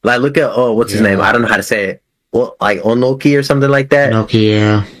 Like, look at what's his name? I don't know how to say it. Well, like Onoki or something like that. Onoki,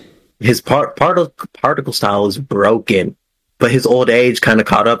 yeah. His particle style is broken, but his old age kind of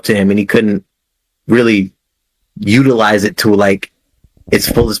caught up to him, and he couldn't really utilize it to like its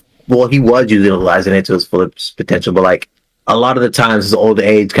fullest. Well, he was utilizing it to its fullest potential, but like a lot of the times, his old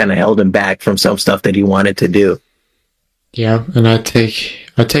age kind of held him back from some stuff that he wanted to do. Yeah, and I take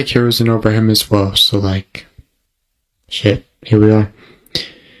Hiruzen over him as well. So like, shit, here we are.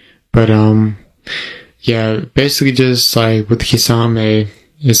 But yeah, basically just like with Kisame,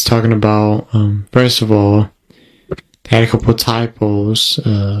 it's talking about first of all, they had a couple typos.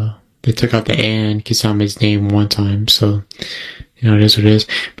 They took out the A in Kisame's name one time, so you know it is what it is.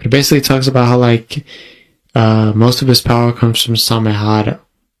 But it basically talks about how like most of his power comes from Samehara.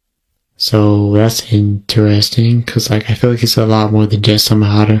 So that's interesting, because like I feel like it's a lot more than just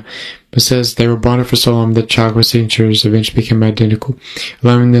Samehara. But it says they were bonded for so long that chakra signatures eventually became identical,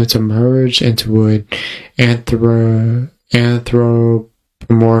 allowing them to merge into an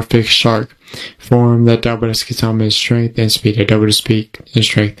anthropomorphic shark form that doubled as Kisame's strength and speed. It doubled his speed and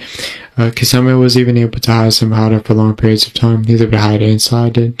strength. Kisame was even able to hide Samehara for long periods of time. He was able to hide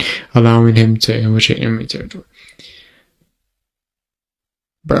inside it, allowing him to infiltrate enemy territory.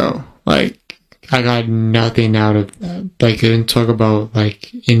 Bro, like, I got nothing out of that. Like, it didn't talk about,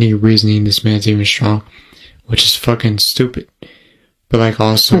 like, any reasoning this man's even strong, which is fucking stupid. But, like,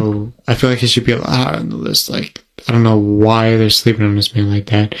 also, I feel like he should be a lot higher on the list. Like, I don't know why they're sleeping on this man like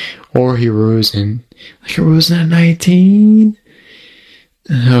that. Or Hiruzen. Like, Hiruzen at 19?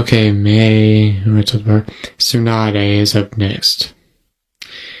 Okay, May. I'm going to talk about Tsunade is up next.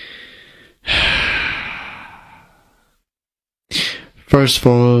 First of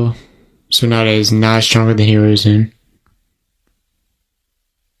all, Tsunade is not stronger than Hiruzen.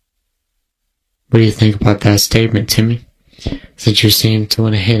 What do you think about that statement, Timmy? Since you seem to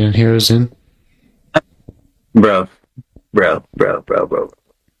want to hit on Hiruzen. Bro.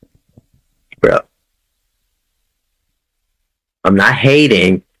 I'm not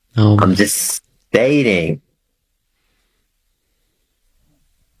hating. I'm just stating.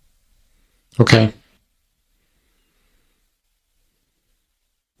 Okay.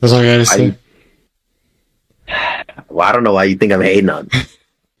 That's all I gotta say. Well, I don't know why you think I'm hating on.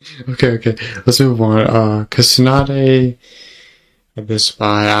 Okay. Let's move on. Cause Tsunade at this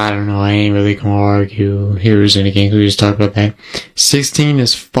spot, I don't know, I ain't really gonna argue. Here's in the game, we just talked about that. 16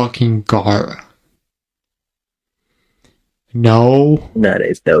 is fucking Gaara. No.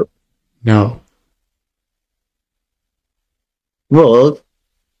 Tsunade's dope. No. Well.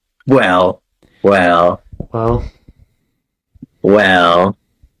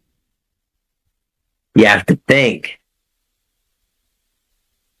 You have to think.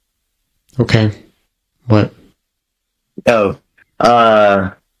 Okay. What? Oh.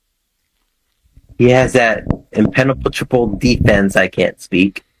 He has that impenetrable defense. I can't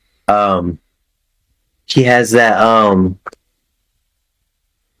speak. He has that,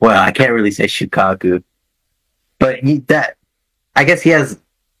 well, I can't really say Shukaku. But I guess he has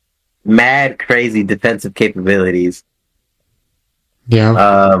mad crazy defensive capabilities.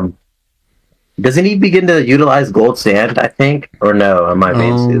 Yeah. Doesn't he begin to utilize gold sand, I think? Or no, am I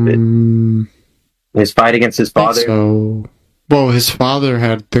being stupid? His fight against his father? So, well, his father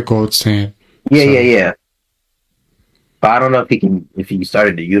had the gold sand. Yeah. But I don't know if he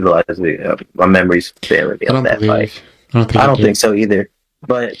started to utilize it. My memory's failing me on that fight. I don't think so either.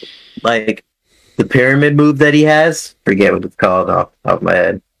 But, like, the pyramid move that he has, forget what it's called off the top of my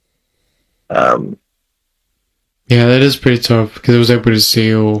head. Yeah, that is pretty tough, because it was able to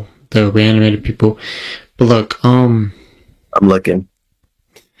seal the reanimated people. But look, I'm looking.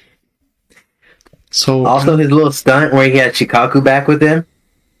 So also his little stunt where he had Shikaku back with him.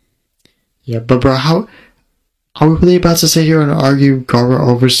 Yeah, but bro, how are we really about to sit here and argue Gaara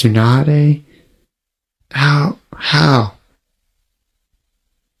over Tsunade? How? Yeah.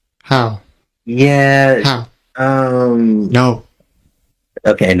 How? No.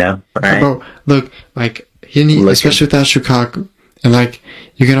 Okay, no. All right. Bro, look, like especially without Shukaku. And, like,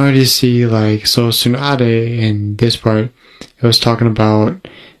 you can already see, like, so Tsunade in this part, it was talking about,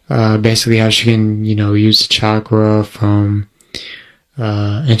 basically how she can, use the chakra from,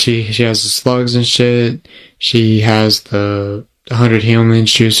 and she has the slugs and shit. She has the 100 healing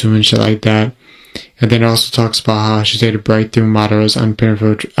jutsu and shit like that. And then it also talks about how she's able to break through Madara's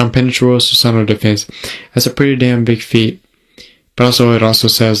impenetrable Susanoo defense. That's a pretty damn big feat. But also, it also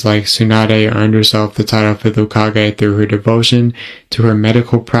says, like, Tsunade earned herself the title of the Hokage through her devotion to her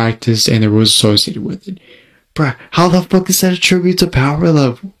medical practice and the rules associated with it. Bruh, how the fuck is that a tribute to power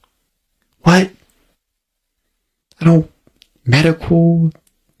level? What? Medical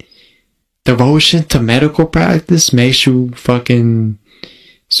devotion to medical practice makes you fucking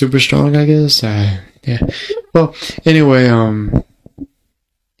super strong, I guess? Yeah. Well, anyway,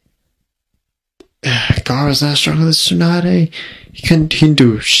 Gaara's not stronger than Tsunade. He couldn't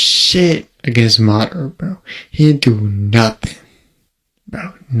do shit against Madara, bro. He didn't do nothing.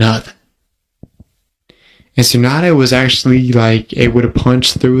 Bro, nothing. And Tsunade was actually, like, able to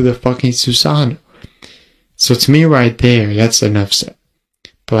punch through the fucking Susanoo. So to me right there, that's enough said.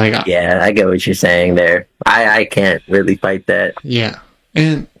 But like, yeah, I get what you're saying there. I can't really fight that. Yeah.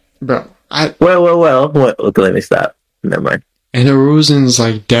 And, bro, Well, let me stop. Never mind. And Hiruzen's,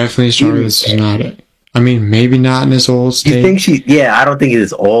 like, definitely stronger than Tsunade. I mean, maybe not in his old state. You think I don't think in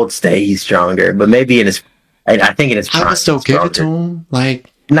his old state he's stronger, but maybe in his, I think in his prime. I would still give it to him.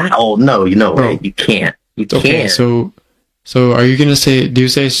 Like, not old, no, bro, you can't. You okay, can't. So are you gonna say, do you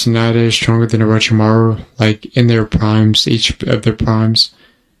say Tsunade is stronger than Orochimaru, like, in their primes, each of their primes?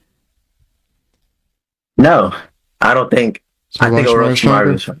 No, I don't think. So I think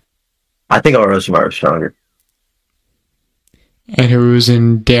Orochimaru is stronger. I think Orochimaru is stronger. And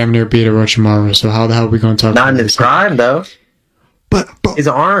Hiruzen damn near beat Orochimaru, so how the hell are we going to talk about Not in his prime, though. But his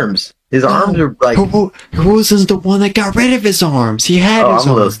arms. His arms are like... Hiruzen's the one that got rid of his arms. He had his arms.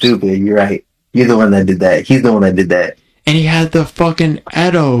 I'm a little stupid. You're right. You're the one that did that. He's the one that did that. And he had the fucking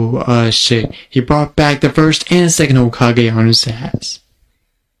Edo shit. He brought back the first and second Hokage on his ass.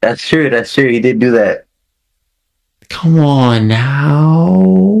 That's true. He did do that. Come on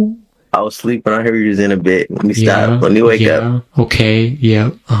now. I was sleeping. I heard you was in a bit. Let me stop. Let me wake up. Okay.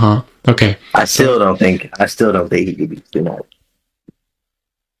 Yeah. Okay. I still don't think he could beat Tsunade.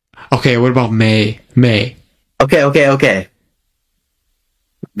 Okay. What about May? Okay.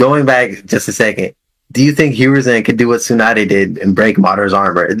 Going back just a second. Do you think Hiruzen could do what Tsunade did and break Madara's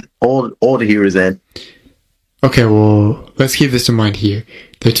armor? Old Hiruzen. Okay. Well, let's keep this in mind here.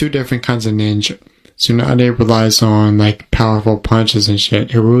 There are two different kinds of ninja. Tsunade relies on, like, powerful punches and shit.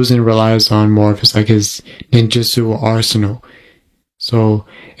 Hiruzen relies on more of his ninjutsu arsenal. So,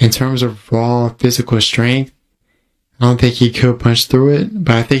 in terms of raw physical strength, I don't think he could punch through it,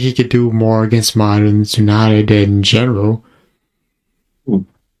 but I think he could do more against Madara than Tsunade did in general. Ooh.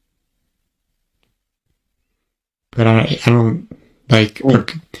 But I don't, like,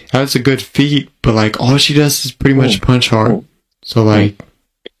 look, that's a good feat, but, like, all she does is pretty much punch hard. So, like...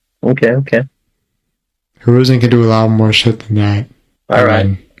 Okay. Hiruzen can do a lot more shit than that.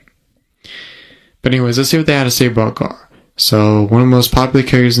 Alright. But anyways, let's see what they had to say about Gaara. So, one of the most popular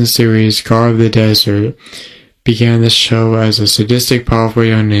characters in the series, Gaara of the Desert, began this show as a sadistic, powerful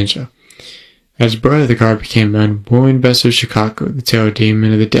young ninja. As brother, the Gaara became an unwilling best of Shikaku, the tail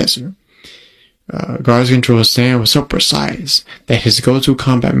demon of the desert. Gaara's control of sand was so precise that his go-to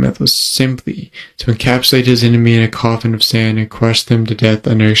combat method was simply to encapsulate his enemy in a coffin of sand and crush them to death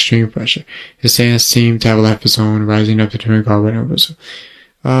under extreme pressure. His sand seemed to have a life of its own, rising up to turn Gaara when it was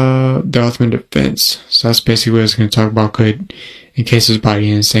the ultimate defense. So that's basically what I was going to talk about. Could encase his body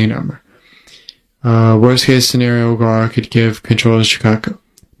in insane armor. Worst case scenario, Gaara could give control to Shikaku.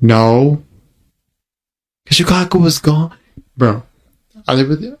 No, because Shikaku was gone, bro.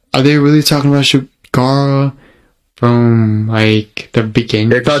 Are they really talking about Gaara from, like, the beginning?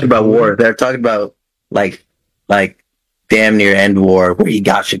 They're talking about war. They're talking about, like damn near end war where he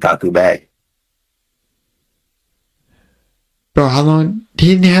got Shikaku back. Bro, how long? He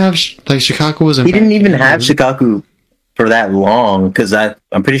didn't have, Shikaku wasn't. He didn't even have Shikaku for that long, because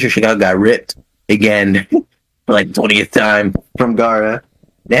I'm pretty sure Shikaku got ripped again for, like, 20th time from Gaara.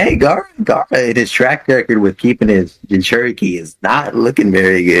 Hey, Gaara, his track record with keeping his Jinchuriki is not looking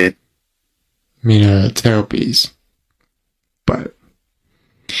very good. I mean, tailpiece. But...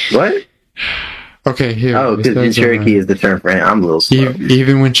 What? Okay, here. Oh, because Jinchuriki is the term for it. I'm a little slow.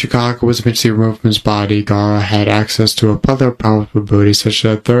 Even when Shikaku was eventually removed from his body, Gaara had access to a plethora of powerful abilities, such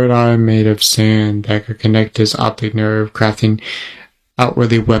as a third eye made of sand that could connect his optic nerve, crafting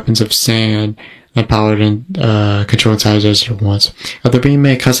outwardly weapons of sand and powered and controlled entire desert at once. After being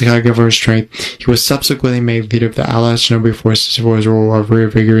made Kasakage for his strength, he was subsequently made leader of the Allied Shinobi forces for his role of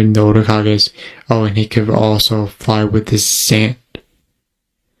reinvigorating the older Kages. Oh, and he could also fly with his sand.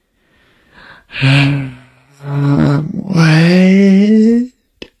 What?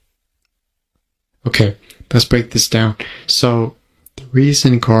 Okay, let's break this down. So, the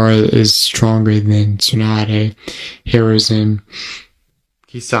reason Gaara is stronger than Tsunade, Hiruzen,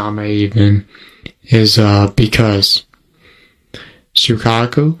 Kisame even, is because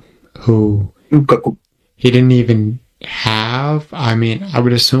Shikaku, who he didn't even have, I mean, I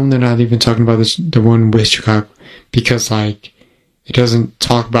would assume they're not even talking about this, the one with Shikaku, because, like, it doesn't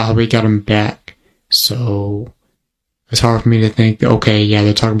talk about how we got him back. So it's hard for me to think that, okay, yeah,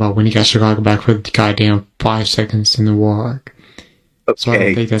 they're talking about when he got Shikaku back for the goddamn 5 seconds in the war arc. Okay. So I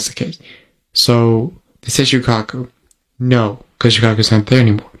don't think that's the case. So they say Shikaku. No, because Shikaku's not there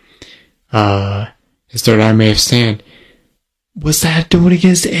anymore. his third eye may have stand. What's that doing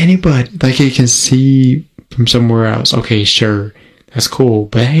against anybody? Like, he can see from somewhere else. Okay, sure, that's cool,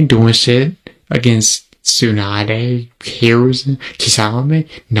 but I ain't doing shit against Tsunade, Hiruzen, Kisame.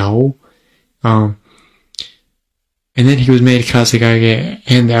 No. And then he was made Kazekage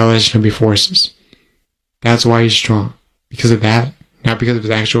and the Legend of Forces. That's why he's strong. Because of that, not because of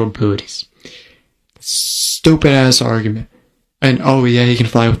his actual abilities. Stupid ass argument. And oh yeah, he can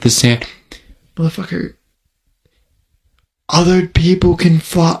fly with the sand. Motherfucker. Other people can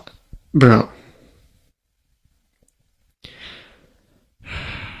fly. Bro.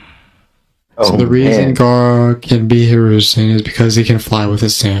 So the reason Gar can be Hiruzen is because he can fly with the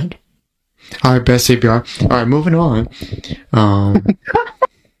sand. Alright, best CBR. Alright, moving on.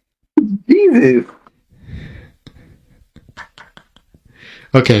 Jesus.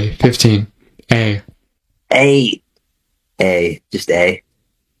 Okay, 15. A. Just A.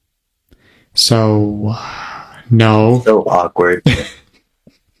 So, no. So awkward.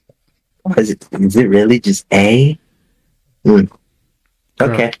 Is it really just A? Okay.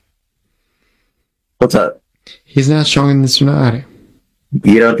 Bro. What's up? He's not stronger than Tsunade.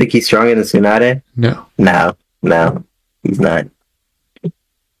 You don't think he's stronger than Tsunade? No. No. He's not.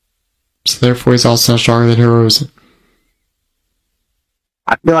 So therefore he's also stronger than Hiruzen.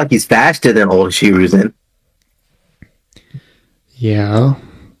 I feel like he's faster than old Hiruzen. Yeah.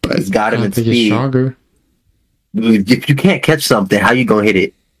 But he's got him in speed. He's stronger. If you can't catch something, how you gonna hit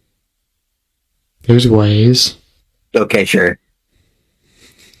it? There's ways. Okay, sure.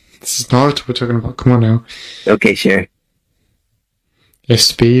 This is Naruto we're talking about. Come on now. Okay, sure. If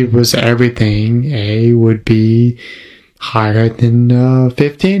speed was everything, A would be higher than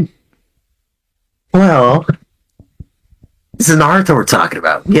 15. Well, this is Naruto we're talking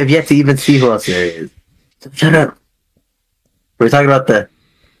about. We have yet to even see who else there is. So shut up. We're talking about the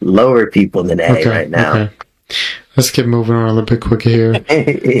lower people than A right now. Okay. Let's get moving on a little bit quicker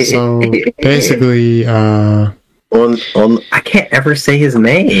here. So, basically, I can't ever say his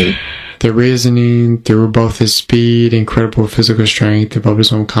name. The reasoning through both his speed, incredible physical strength, developed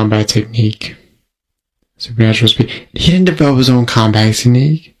his own combat technique. Supernatural speed. He didn't develop his own combat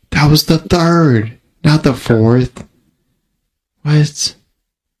technique. That was the third, not the fourth. What?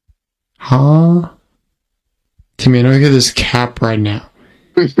 Huh? Timmy, I know you got this cap right now.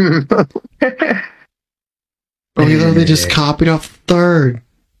 Oh, he literally just copied off the third.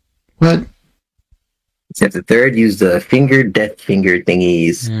 What? Except the third used the death finger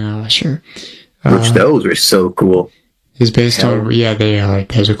thingies. Yeah, sure. Which those were so cool. It's based on, yeah, they are.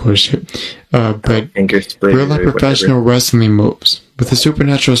 Those are cool shit. But real life professional wrestling moves. With the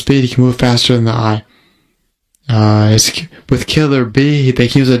supernatural speed, he can move faster than the eye. With Killer B, they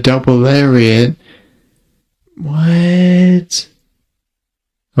can use a double lariat. What?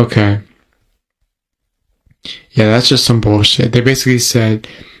 Okay. Yeah, that's just some bullshit. They basically said,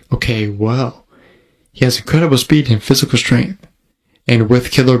 okay, well, he has incredible speed and physical strength. And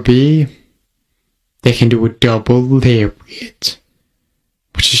with Killer B, they can do a double lariat,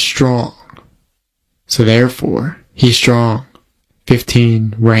 which is strong. So therefore, he's strong.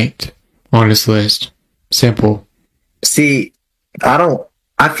 15 ranked on his list. Simple. See, I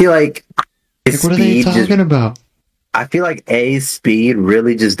feel like his what speed are they talking about? I feel like A's speed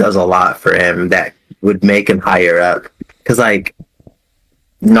really just does a lot for him that would make him higher up. Because, like,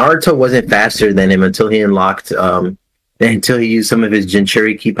 Naruto wasn't faster than him until he unlocked, until he used some of his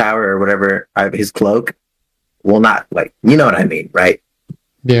Jinchuriki power or whatever, his cloak. Well, not, like, you know what I mean, right?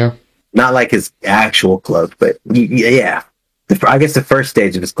 Yeah. Not like his actual cloak, but yeah. I guess the first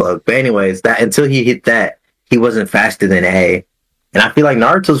stage of his cloak. But anyways, that until he hit that, he wasn't faster than A. And I feel like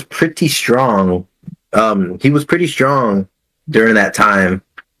Naruto's pretty strong. He was pretty strong during that time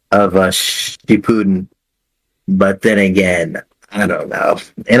of Shippuden. But then again, I don't know.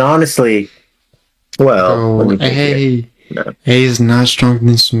 And honestly, well, A is not stronger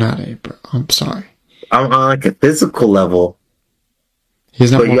than Tsunade, bro. I'm sorry. On like a physical level,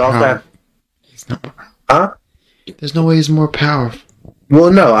 he's not more powerful. He's not more powerful. Huh? There's no way he's more powerful.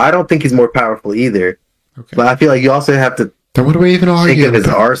 Well, no, I don't think he's more powerful either. Okay. But I feel like you also have to then what do we even argue think of his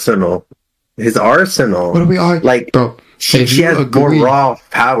arsenal. His arsenal. What do we argue? Like, bro, she has more raw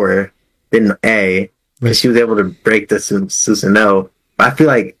power than A. But she was able to break the Susanoo. I feel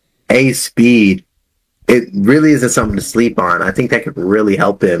like A's speed, it really isn't something to sleep on. I think that could really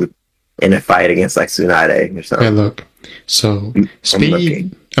help him in a fight against like Tsunade or something. Hey, look. So,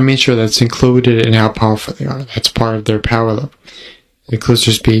 speed, I mean, sure, that's included in how powerful they are. That's part of their power level. It includes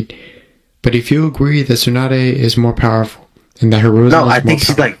their speed. But if you agree that Tsunade is more powerful and that Hiruzen No, I think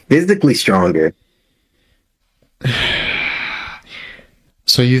she's like physically stronger.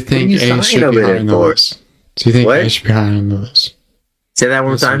 So you What are think you A sighing should be over higher there on the for? list? So you think A What? should be higher on the list? Say that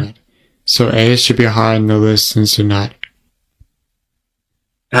one more time. So A should be higher on the list than Tsunade.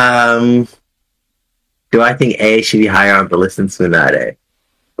 Do I think A should be higher on the list than Tsunade?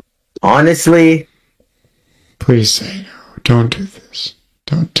 Honestly, Please say no. Don't do this.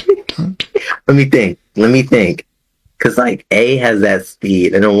 Don't. let me think. Because, like, A has that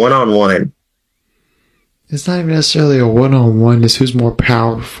speed, and a one-on-one. It's not even necessarily a one-on-one. It's who's more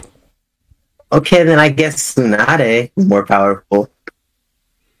powerful. Okay, then I guess Tsunade is more powerful.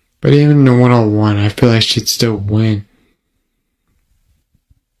 But even in a one-on-one, I feel like she'd still win.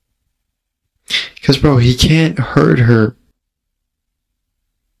 Because, bro, he can't hurt her.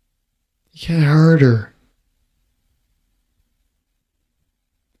 He can't hurt her.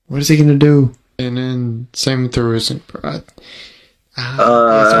 What is he gonna do? And then same with the Hiruzen, bro.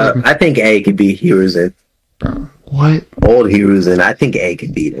 I think A could beat Hiruzen. Bro, what? Old Hiruzen. I think A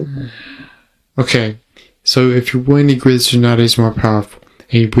could beat him. Okay, so if you wouldn't agree that Tsunade is more powerful,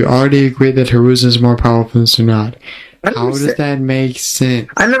 and we already agreed that Hiruzen is more powerful than Tsunade, how does that make sense?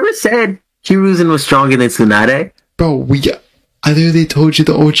 I never said Hiruzen was stronger than Tsunade. Bro, I literally told you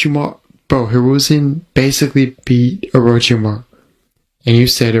the Orochimaru. Bro, Hiruzen basically beat Orochimaru. And you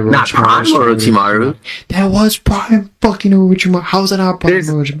said Orochimaru. Not prime Orochimaru. That was prime fucking Orochimaru. How's that not prime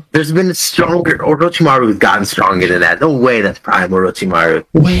Orochimaru? There's been a stronger Orochimaru who's gotten stronger than that. No way that's prime Orochimaru.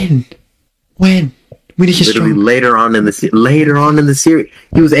 When did he get Literally strong? later on in the series,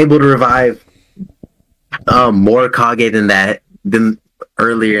 he was able to revive more Kage than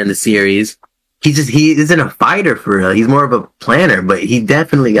earlier in the series. He isn't a fighter for real. He's more of a planner, but he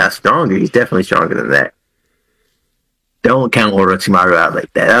definitely got stronger. He's definitely stronger than that. Don't count Orochimaru out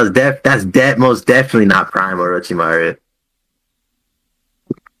like that. That's most definitely not prime Orochimaru.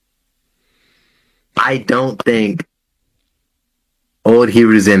 I don't think old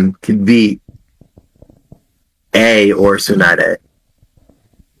Hiruzen could beat A or Tsunade.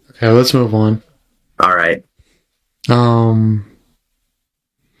 Okay, let's move on. All right.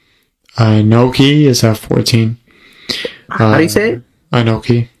 Inoki is at 14. How do you say it?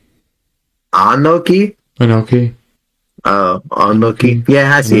 Inoki. Anoki? Oh, Anoki.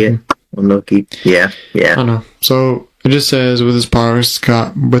 Yeah, I see it. Anoki. Yeah. I don't know. So it just says with his particle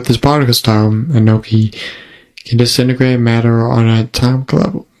style, Inoki can disintegrate matter on a atomic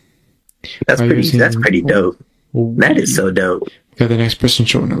level. That's pretty dope. That is so dope. Got the next person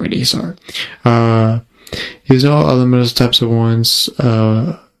shown already, sorry. Use all elemental types of ones,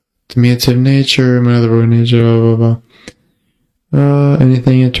 diminutive nature, another nature, blah, blah, blah.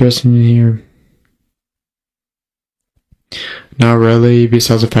 Anything interesting in here? Not really,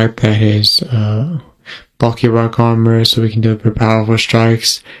 besides the fact that his, bulky rock armor, so we can deliver powerful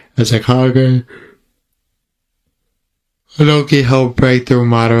strikes as a Kage. Inoki helped break through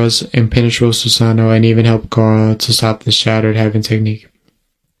Madara's impenetrable Susanoo and even helped Gaara to stop the Shattered Heaven technique,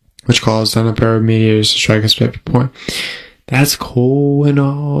 which caused on a pair of meteors to strike a specific point. That's cool and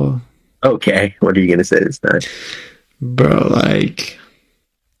all. Okay, what are you gonna say this time? Bro, like,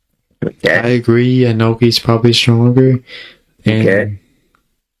 okay. I agree, Inoki's probably stronger. And, okay.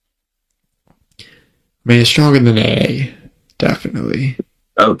 I mean, it's stronger than A, definitely.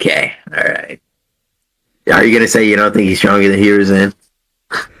 Okay, alright. Are you gonna say you don't think he's stronger than Hiruzen?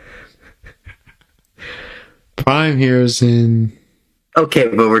 Prime Hiruzen. Okay,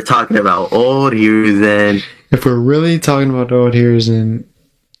 but we're talking about old Hiruzen. If we're really talking about old Hiruzen,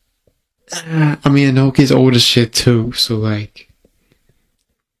 I mean, Inoki's old as shit too, so like...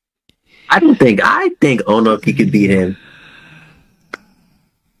 I think Onoki could beat him.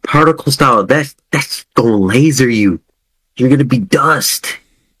 Particle style, that's gonna laser you. You're gonna be dust.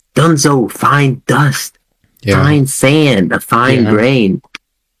 Dunzo, fine dust. Yeah. Fine sand, a fine grain.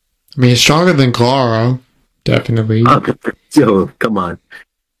 I mean, it's stronger than Gaara, definitely. Yo, come on.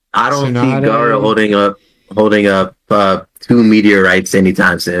 I don't see Gaara holding up 2 meteorites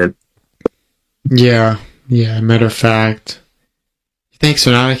anytime soon. Yeah, matter of fact. You think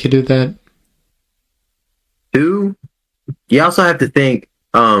Tsunade could do that? 2? You also have to think,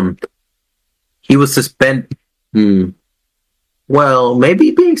 he was suspended. Well,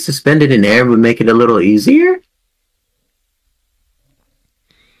 maybe being suspended in air would make it a little easier.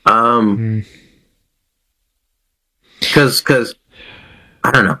 Because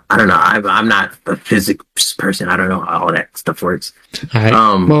I don't know. I'm not a physics person. I don't know how all that stuff works.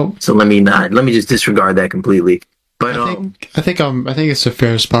 Well, so let me just disregard that completely. But I think it's a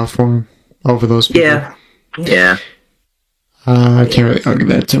fair spot for him over those people. Yeah. I can't really argue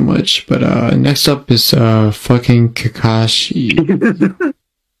that too much, but next up is fucking Kakashi.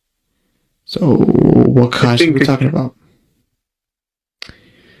 So, what Kakashi are we talking about?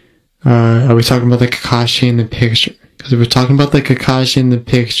 Are we talking about the Kakashi in the picture? Because if we're talking about the Kakashi in the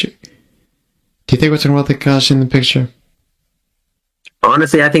picture, do you think we're talking about the Kakashi in the picture?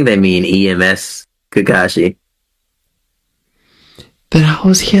 Honestly, I think they mean EMS Kakashi. Then how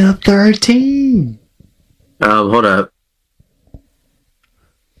was he at 13? Hold up.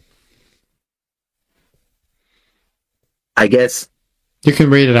 I guess. You can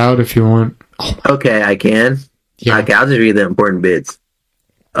read it out if you want. Oh, okay, I can. Yeah. Okay, I'll just read the important bits.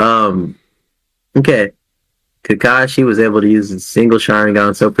 Okay. Kakashi was able to use a single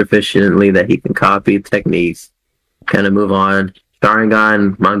Sharingan so proficiently that he can copy techniques. Kind of move on.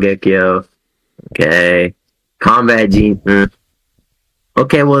 Sharingan, Mangekyo. Okay. Combat gene.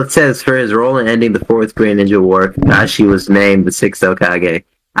 Okay, well, it says for his role in ending the fourth Great Ninja War, Kakashi was named the sixth Hokage.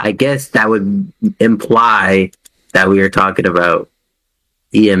 I guess that would imply that we are talking about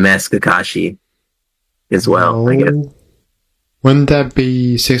EMS Kakashi as well, I guess. Wouldn't that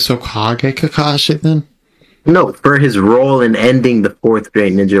be sixth Hokage Kakashi then? No, for his role in ending the fourth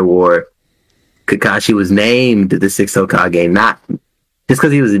Great Ninja War, Kakashi was named the sixth Hokage, not just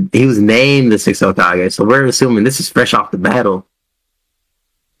because he was named the sixth Hokage. So we're assuming this is fresh off the battle.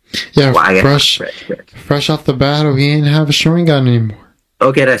 Yeah, well, fresh off the battle, he didn't have a Sharingan anymore.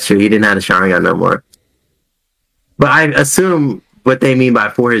 Okay, that's true. He didn't have a Sharingan no more. But I assume what they mean by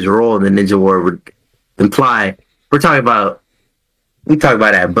for his role in the Ninja War would imply we talk about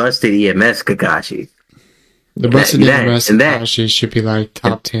that busted EMS Kakashi. The busted EMS Kakashi should be like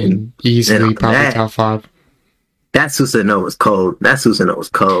top 10 easily, probably top 5. That Susanoo was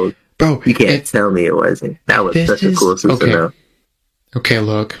cold. Bro, you can't tell me it wasn't. That was such a cool Susanoo. Okay,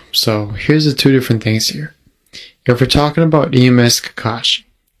 look. So here's the two different things here. If we're talking about EMS Kakashi,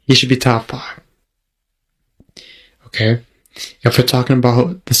 he should be top 5. Okay? If we're talking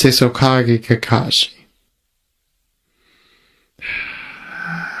about the sixth Hokage Kakashi,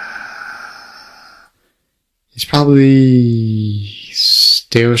 he's probably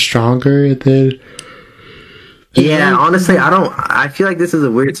still stronger than... Yeah, honestly, I feel like this is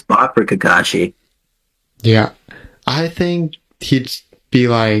a weird spot for Kakashi. Yeah. I think he'd be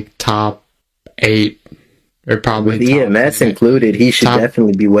like top 8. Or probably with EMS included, he should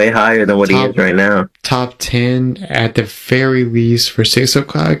definitely be way higher than what he is right now. Top 10 at the very least for sixth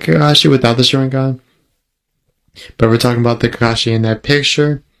Kakashi without the Sharingan. But we're talking about the Kakashi in that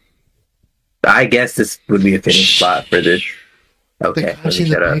picture. I guess this would be a fitting spot for this. Okay, let me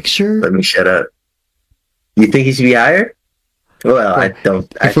shut up. Picture? Let me shut up. You think he should be higher? Well, I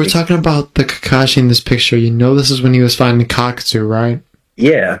don't. If we're talking about the Kakashi in this picture, you know this is when he was fighting Kakuzu, right?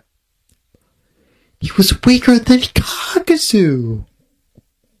 Yeah. He was weaker than Kakuzu.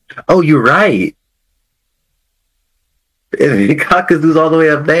 Oh, you're right. Kakuzu's all the way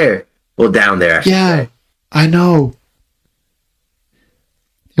up there. Well, down there, I should say. I know.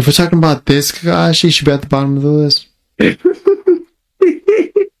 If we're talking about this Kakashi, he should be at the bottom of the list.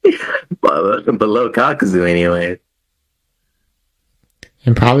 Below Kakuzu, anyway.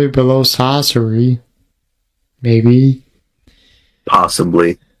 And probably below Sasori. Maybe.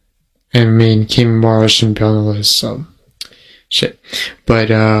 Possibly. And I mean, Kimimaro shouldn't be on the list, so shit. But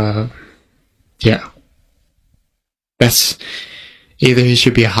yeah. That's either he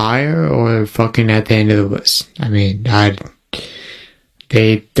should be higher or fucking at the end of the list. I mean, I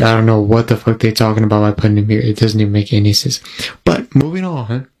don't know what the fuck they're talking about by putting him here. It doesn't even make any sense. But moving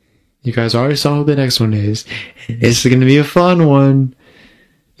on, you guys already saw who the next one is. It's gonna be a fun one.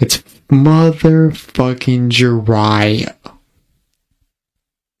 It's motherfucking Jiraiya.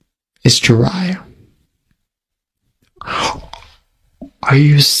 It's Jiraiya. Are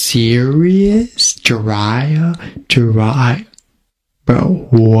you serious? Jiraiya? Bro,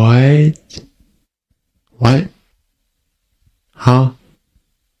 what? What? Huh?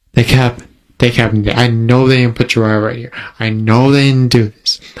 They kept. I know they didn't put Jiraiya right here. I know they didn't do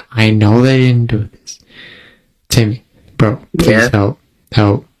this. Timmy, bro, please help.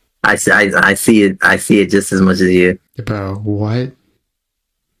 I see it. I see it just as much as you. Bro, what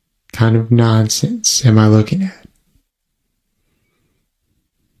kind of nonsense am I looking at?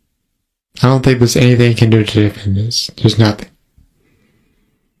 I don't think there's anything you can do to defend this. There's nothing.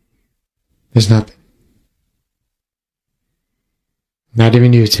 Not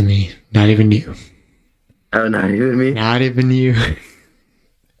even you, to me. Not even you. Oh, not even me? Not even you.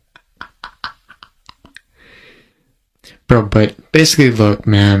 Bro, but basically, look,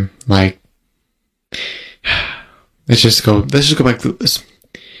 man, like, let's just go back to this.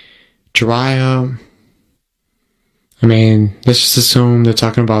 Jiraiya, I mean, let's just assume they're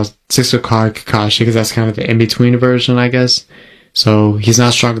talking about sixth Hokage Kakashi, because that's kind of the in-between version, I guess. So, he's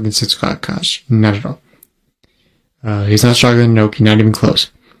not stronger than sixth Hokage Kakashi. Not at all. He's not stronger than Inoki, not even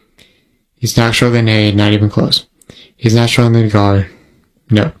close. He's not stronger than A, not even close. He's not stronger than Gar.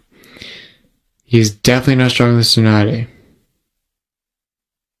 No. He's definitely not stronger than Tsunade.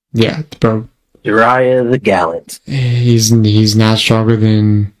 Yeah, bro. Jiraiya the Gallant. He's not stronger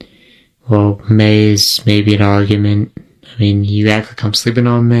than, well, May's maybe an argument. I mean, you act like I'm sleeping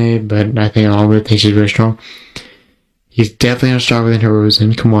on May, but I think all of it thinks she's very strong. He's definitely not stronger than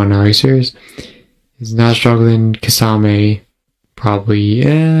Hiruzen. Come on now, are you serious? He's not stronger than Kasame. Probably,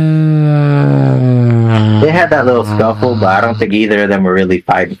 yeah. They had that little scuffle, but I don't think either of them were really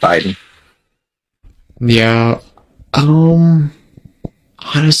fighting. Yeah.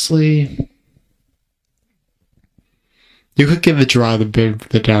 Honestly, you could give Jiraiya the benefit of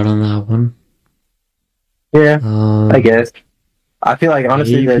the doubt on that one. Yeah, I guess. I feel like,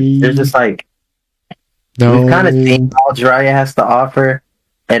 honestly, that there's just like... We've kind of seen all Jiraiya has to offer,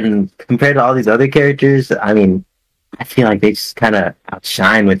 and compared to all these other characters, I mean, I feel like they just kind of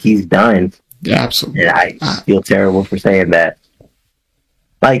outshine what he's done. Yeah, absolutely. And I feel terrible for saying that.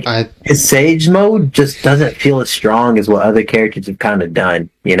 Like, his Sage mode just doesn't feel as strong as what other characters have kind of done,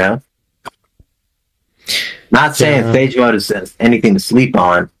 you know? Not saying Sage mode is anything to sleep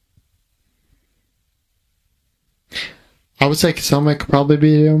on. I would say Kasame could probably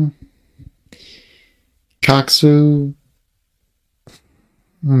beat him. Kaksu,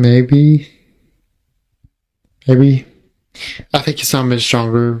 maybe. I think Kasame is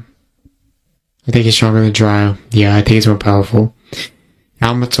stronger. I think he's stronger than Jiraiya. Yeah, I think he's more powerful.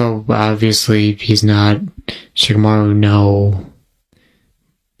 Yamato, obviously, he's not. Shikamaru, no.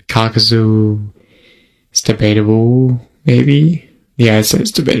 Kakazu, it's debatable, maybe. Yeah,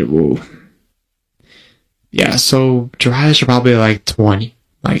 it's debatable. Yeah, so Jiraiya should probably like 20.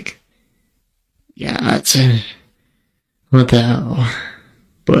 Like, yeah, that's it. What the hell?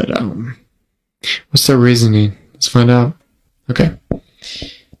 But, what's the reasoning? Let's find out. Okay.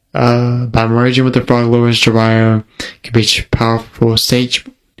 By merging with the Frog Lords, Jiraiya can reach powerful stage.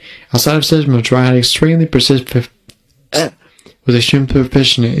 Outside of stage mode, Jiraiya had extremely was extremely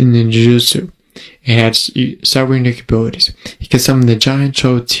proficient in ninjutsu and had several unique abilities. He could summon the giant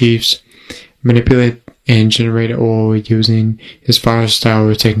Cho-Thieves, manipulate and generate oil using his fire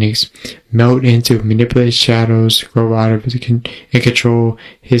style techniques, melt into manipulate shadows, grow out of it, and control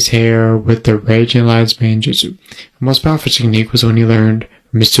his hair with the Raging Lights Jutsu. The most powerful technique was when he learned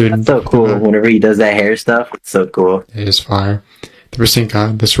from his student. That's so cool. Whenever he does that hair stuff, it's so cool. It is fire. The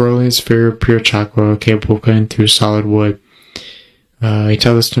Rasengan, the swirling sphere of pure chakra capable of cutting through solid wood. He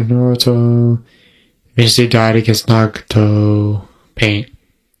tells us to Naruto. Eventually died against Naruto. Pain.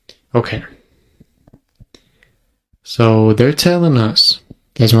 Okay. So they're telling us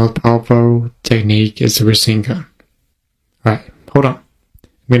that the most powerful technique is the Rasengan. Alright, hold on.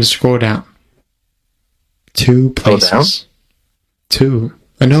 I'm going to scroll down. 2 places. 2.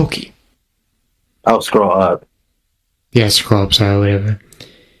 Inoki. Oh, scroll up. Yeah, scroll up, sorry, whatever.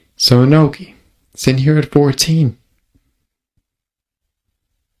 So Inoki. It's in here at 14.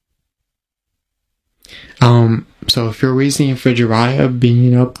 So if your reasoning for Jiraiya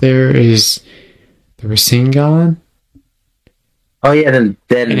being up there is the Rasengan. Oh yeah, then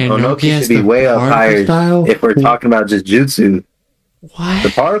Inoki should be way up higher if we're talking about just jutsu. What? The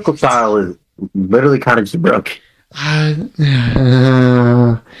particle style is literally kind of just broken.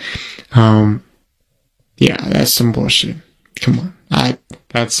 Yeah, that's some bullshit. Come on.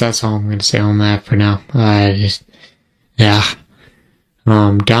 That's all I'm gonna say on that for now. Yeah.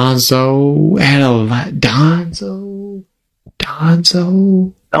 Donzo had a lot. Donzo.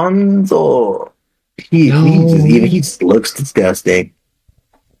 He just looks disgusting.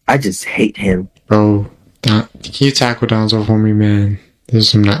 I just hate him. Bro, can you tackle Donzo for me, man? There's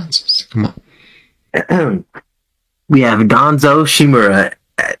some nonsense. Come on. We have Gonzo Shimura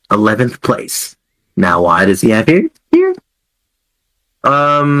at 11th place. Now, why does he have here?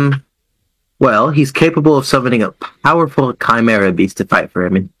 Well, he's capable of summoning a powerful chimera beast to fight for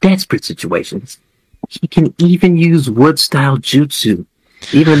him in desperate situations. He can even use wood-style jutsu,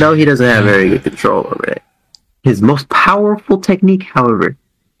 even though he doesn't have very good control over it. His most powerful technique, however,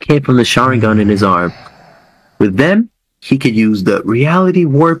 came from the Sharingan in his arm. With them, he could use the reality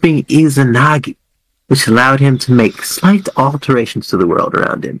warping Izanagi, which allowed him to make slight alterations to the world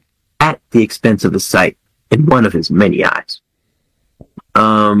around him at the expense of his sight in one of his many eyes.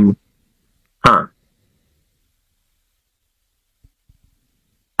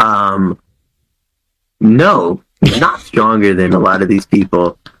 No, he's not stronger than a lot of these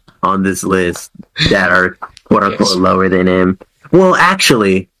people on this list that are quote-unquote lower than him. Well,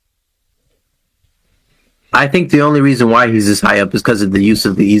 actually, I think the only reason why he's this high up is because of the use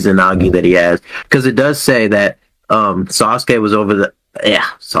of the Izanagi that he has. Because it does say that Sasuke was over the...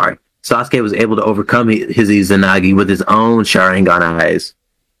 Sasuke was able to overcome his Izanagi with his own Sharingan eyes.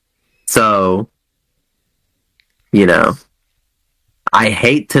 So, you know, I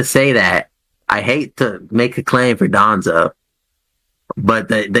hate to say that. I hate to make a claim for Danzo, but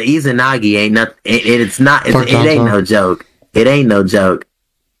the Izanagi ain't nothing. It ain't no joke. It ain't no joke.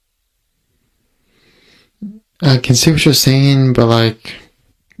 I can see what you're saying, but like,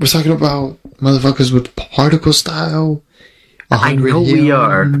 we're talking about motherfuckers with particle style. I know we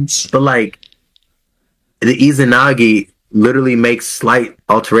are, but like, the Izanagi literally makes slight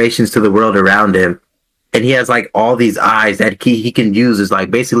alterations to the world around him, and he has like all these eyes that he can use as like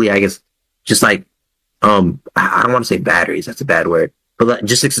basically, I guess, just like I don't want to say batteries. That's a bad word, but like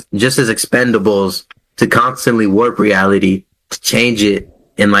just as expendables to constantly warp reality to change it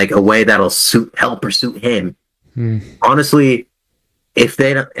in like a way that'll help or suit him. Honestly, if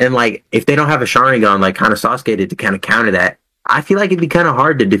they don't have a Sharingan like kind of Sasuke did to kind of counter that, I feel like it'd be kind of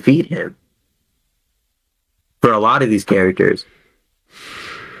hard to defeat him for a lot of these characters.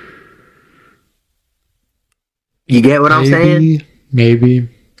 You get what I'm saying? Maybe.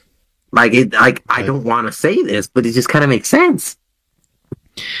 Like it. Like I don't want to say this, but it just kind of makes sense.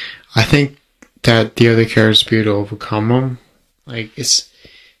 I think that the other characters be able to overcome him. Like he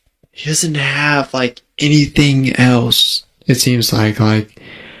doesn't have like anything else. It seems like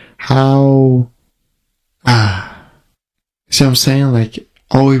how see what I'm saying? Like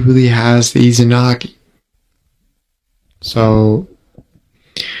all he really has is Izanagi. So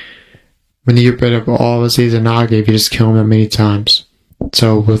when you get rid of all his Izanagi, if you just kill him that many times.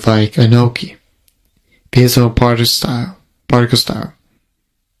 So with like Inoki, he has a particle style.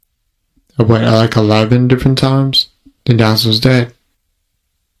 What, like 11 different times? Then Danzo's dead.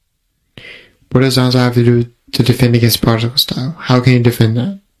 What does Danzo have to do to defend against particle style? How can he defend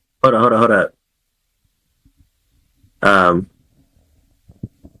that? Hold up.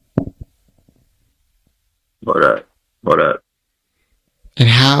 Hold up. And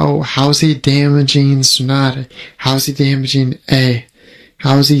how's he damaging Tsunade? How's he damaging A?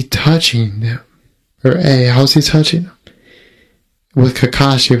 How's he touching them? Or A, how's he touching them? With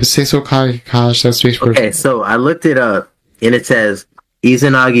Kakashi, if it's 6 Kakashi, that's speaks for. Okay, so I looked it up, and it says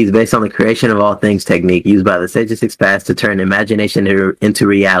Izanagi is based on the creation of all things technique used by the Sage of Six Paths to turn imagination into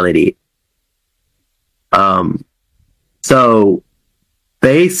reality. So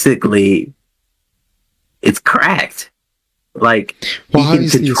basically, it's cracked. Like he can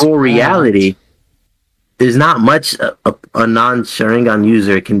control reality. There's not much a non-Sharingan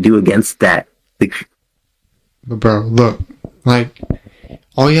user can do against that. But bro, look, like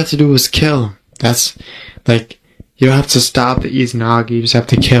all you have to do is kill him. That's like you don't have to stop the Izanagi. You just have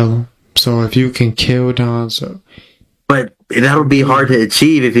to kill him. So if you can kill Danzo, but that'll be hard to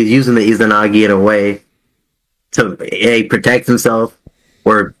achieve if he's using the Izanagi in a way to protect himself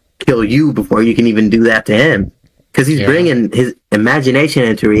or kill you before you can even do that to him. Because he's bringing his imagination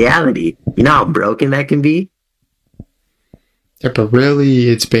into reality. You know how broken that can be? Yeah, but really,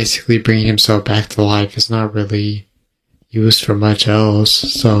 it's basically bringing himself back to life. It's not really used for much else,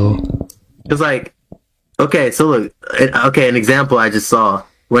 so... It's like... Okay, so look... Okay, an example I just saw.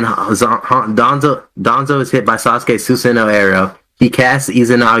 When Danzo is hit by Sasuke's Susanoo arrow, he casts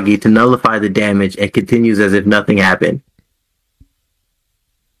Izanagi to nullify the damage and continues as if nothing happened.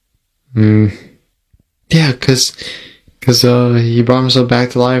 Yeah, because he brought himself back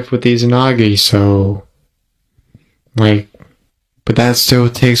to life with Izanagi, so... Like... But that still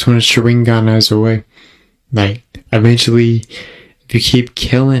takes one of Sharingan eyes away. Like, eventually, if you keep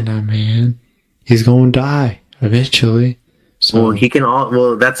killing that man, he's gonna die, eventually. So, well, he can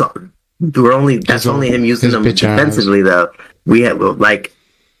that's only him using them defensively, though. We have, like,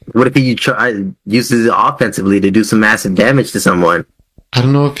 what if he uses it offensively to do some massive damage to someone? I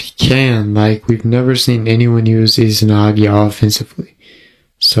don't know if he can. Like, we've never seen anyone use Izanagi offensively.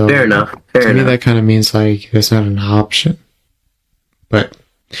 So, fair enough. To me, that kind of means, like, that's not an option. But,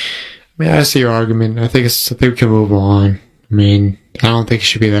 I mean, I see your argument. I think we can move on. I mean, I don't think it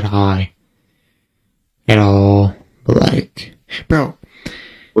should be that high. At all. But, like, bro.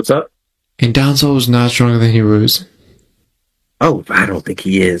 What's up? And Danzo is not stronger than Hiruzen. Oh, I don't think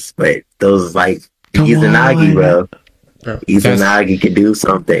he is. But those, like, Izanagi, bro. Izanagi could do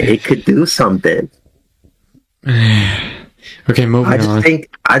something. It could do something. Okay, moving on. I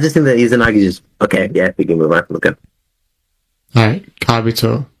just think that Izanagi just... Okay, yeah, we can move on. Okay. Alright,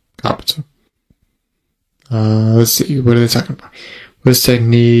 Kabuto. Let's see, what are they talking about? With this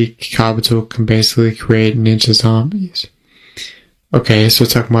technique, Kabuto can basically create ninja zombies. Okay, so we're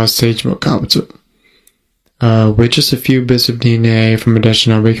talking about Sage Mode Kabuto. With just a few bits of DNA from a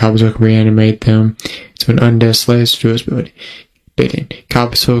Shinobi, Kabuto can reanimate them to an undead slave to do his ability. bidding.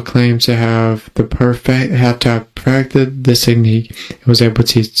 Kabuto claimed to have perfected this technique and was able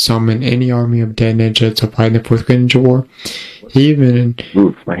to summon any army of dead ninja to fight in the Fourth Great Ninja War. He even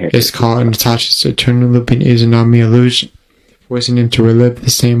is caught in Itachi's eternal looping Izanami illusion, forcing him to relive the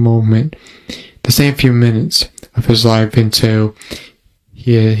same moment, the same few minutes of his life until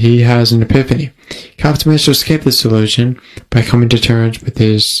he has an epiphany. Kabuto managed to escape this illusion by coming to terms with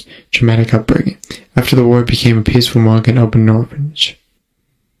his traumatic upbringing. After the war, he became a peaceful monk and opened an orphanage.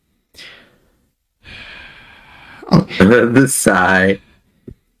 Oh. The sigh.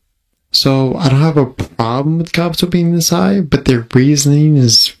 So, I don't have a problem with Kabuto being the sigh, but their reasoning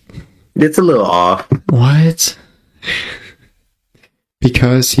is... It's a little off. What?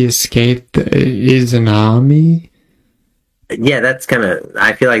 Because he escaped the Izanami? Yeah, that's kind of...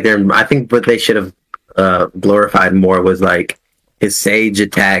 I feel like I think what they should have glorified more was, like, his sage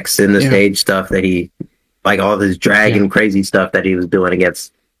attacks and the stage stuff that he... Like, all this dragon crazy stuff that he was doing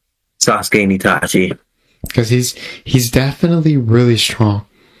against Sasuke and Itachi. Because he's definitely really strong.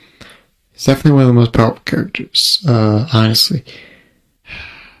 He's definitely one of the most powerful characters, honestly.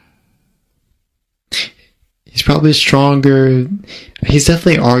 He's probably stronger... He's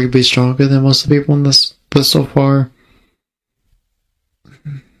definitely arguably stronger than most of the people in this list so far.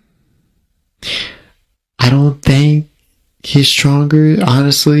 I don't think he's stronger,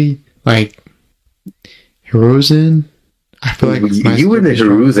 honestly. Like, Hiruzen, I feel like you were the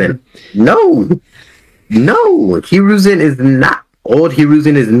Hiruzen. No, Hiruzen is not. Old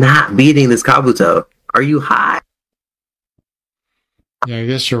Hiruzen is not beating this Kabuto. Are you high? Yeah, I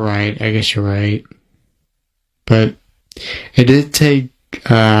guess you're right. But it did take.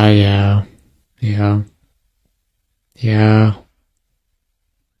 Yeah.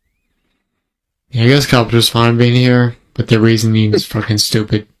 I guess Kabuto's fine being here, but the reasoning is fucking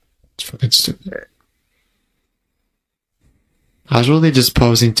stupid. It's fucking stupid. I was really just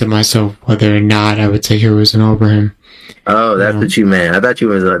posing to myself whether or not I would take Hiruzen over him. Oh, that's what you meant. I thought you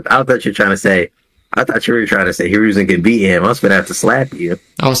were trying to say Hiruzen could beat him. I was gonna have to slap you.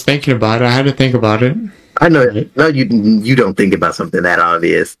 I was thinking about it. I had to think about it. I know. No, you don't think about something that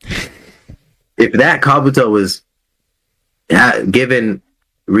obvious. If that Kabuto was given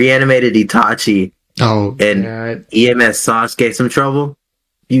reanimated Itachi and EMS Sasuke some trouble,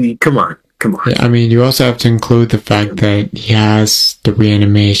 come on. Yeah, I mean, you also have to include the fact that he has the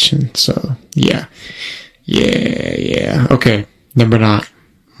reanimation. So yeah. Okay, number 9,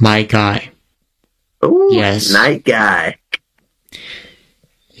 my guy. Ooh, yes, night guy.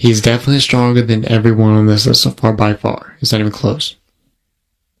 He's definitely stronger than everyone on this list so far by far. It's not even close.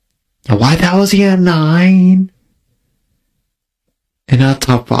 Now, why the hell is he at 9? And not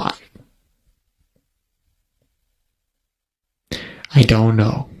top 5? I don't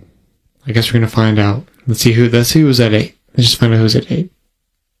know. I guess we're gonna find out. Let's see who's at 8. Let's just find out who's at 8.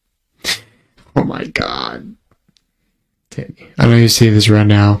 Oh my god. I know you see this right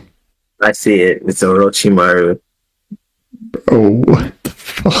now. I see it. It's Orochimaru. Oh, what the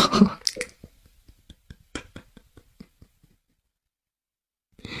fuck?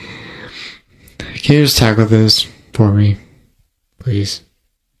 Can you just tackle this for me? Please.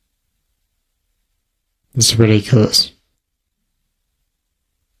 This is ridiculous.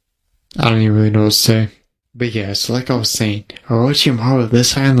 I don't even really know what to say. But yeah, so like I was saying, Orochimaru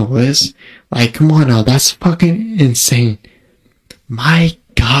this high on the list? Like, come on now, that's fucking insane. My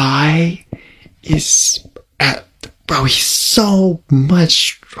guy is bro, he's so much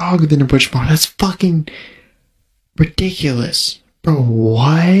stronger than Orochimaru. That's fucking ridiculous. Bro,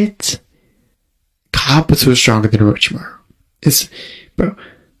 what? Kabuto is stronger than Orochimaru. Bro.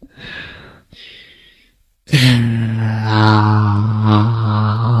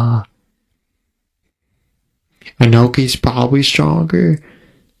 Inoki's probably stronger.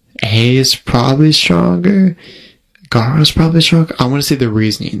 A is probably stronger. Gaara's probably stronger. I want to see the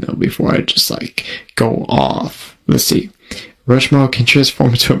reasoning though before I just like go off. Let's see. Orochimaru can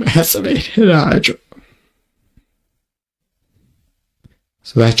transform into a massive-ated Hydra.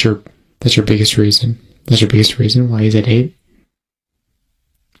 So that's your biggest reason. That's your biggest reason why he's at 8.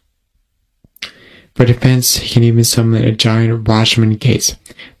 For defense, he can even summon a giant Rashomon case.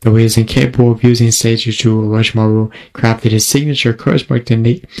 Though he is incapable of using Sage Jutsu, Orochimaru crafted his signature curse mark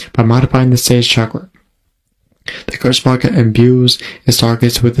technique by modifying the Sage chakra. The curse mark imbues its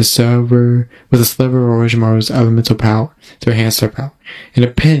targets with a sliver of Orochimaru's elemental power to enhance their power. In a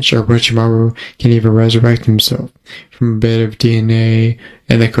pinch, Orochimaru can even resurrect himself from a bit of DNA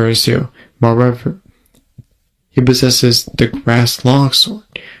in the curse seal. Moreover, he possesses the grass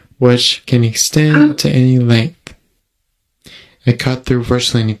longsword, which can extend to any length and cut through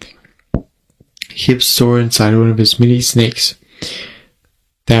virtually anything. He keeps stored inside one of his mini snakes.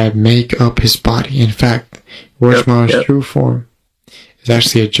 that make up his body. In fact, Orochimaru's true form is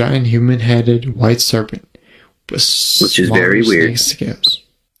actually a giant human-headed white serpent with which is very weird. Scales.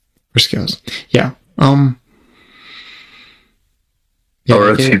 Yeah.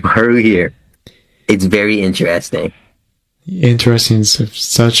 Orochimaru here. It's very interesting. Interesting is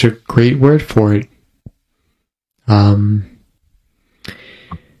such a great word for it. How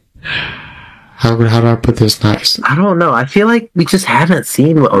do I put this nice? I don't know. I feel like we just haven't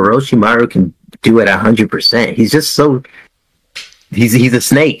seen what Orochimaru can do at 100%. He's just so... He's a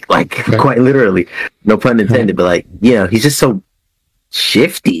snake, like, quite literally. No pun intended, but, like, you know, he's just so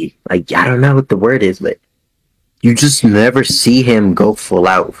shifty. Like, I don't know what the word is, but you just never see him go full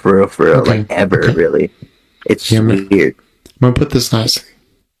out for real, like, ever, really. It's weird. I'm gonna put this nicely.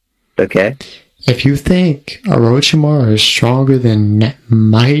 Okay. If you think Orochimaru is stronger than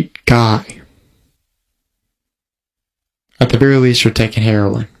Might Guy, at the very least, you're taking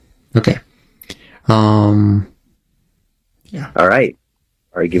heroin. Okay. Yeah. All right.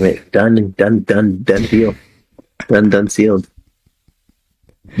 Argument done deal. Done sealed.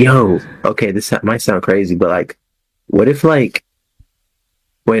 Yo. Okay, this might sound crazy, but like, what if like,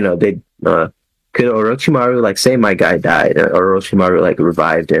 wait, no, they could Orochimaru, like, say my guy died, or Orochimaru like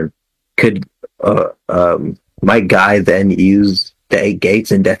revived him? Could my guy then use the 8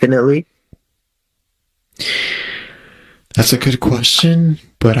 gates indefinitely? That's a good question,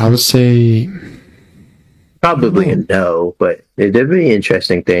 but I would say probably a no, but it'd be an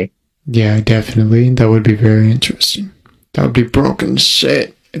interesting thing. Yeah, definitely. That would be very interesting. That would be broken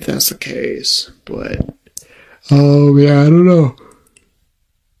shit if that's the case. But yeah, I don't know.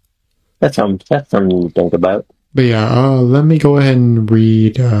 That's something to think about. But yeah, let me go ahead and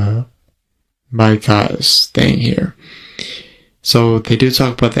read my guy's thing here. So they do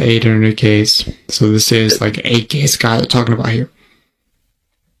talk about the 800 gates. So this is like 8 gates guy they're talking about here.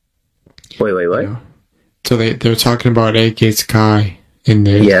 Wait, what? You know? So they're talking about 8 gates guy in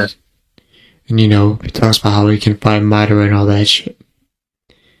this. Yeah. And he talks about how he can fight Madara and all that shit.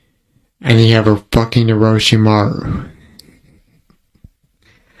 And then you have a fucking Orochimaru.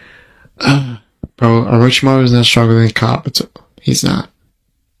 Bro, Orochimaru is not stronger than Kabuto. He's not.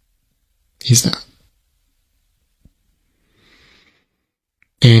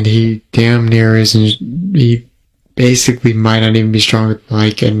 And he damn near isn't. He basically might not even be stronger than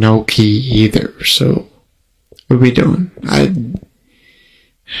like a Noki either. So, what are we doing?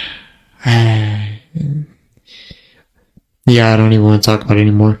 Yeah, I don't even want to talk about it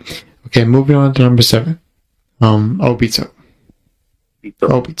anymore. Okay, moving on to number 7. Obito.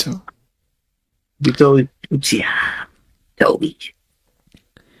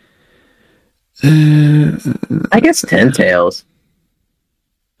 I guess 10 tails.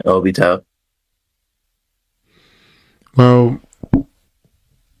 Obito. Well,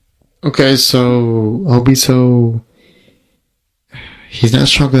 okay, so Obito, he's not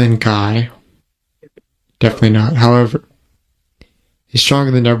stronger than Guy. Definitely not. However, he's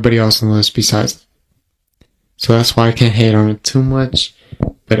stronger than everybody else on the list besides that. So that's why I can't hate on it too much.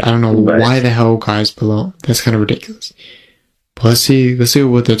 But I don't know why the hell Guy's below. That's kind of ridiculous. But let's see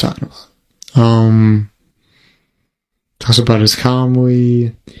what they're talking about. Talks about his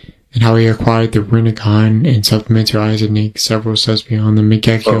Kamui and how he acquired the Rinnegan and supplementary Aizen several steps beyond the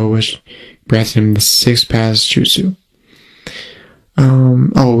Mingekyo, which granted him the 6th pass jutsu.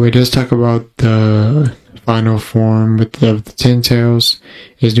 It does talk about the final form with the 10 tails.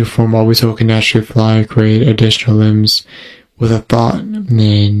 His new form, Obito can naturally fly, create additional limbs with a thought,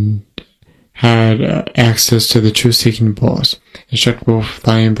 and had access to the truth-seeking balls. Indestructible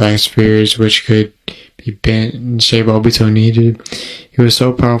flying black spheres, which could be bent in shape Obito needed. He was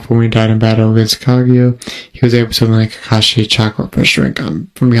so powerful when he died in battle against Kaguya, he was able to link Kakashi Chakra fresh drink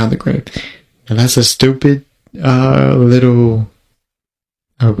from beyond the grave. Now that's a stupid little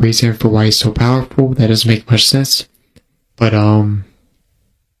reason for why he's so powerful. That doesn't make much sense. But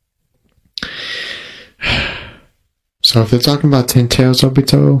so if they're talking about 10 tails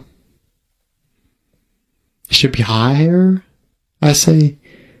Obito, it should be higher. I say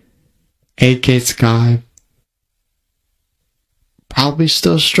 8 gates guy, probably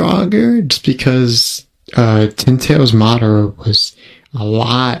still stronger, just because 10 tails Madara was a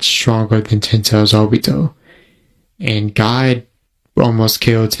lot stronger than 10 tails Obito, and Guy almost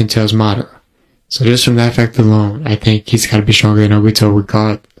killed 10 tails Madara. So just from that fact alone, I think he's got to be stronger than Obito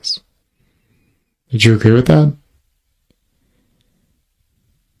regardless. Would you agree with that?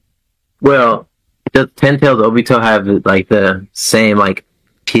 Well, does 10 tails Obito have like the same like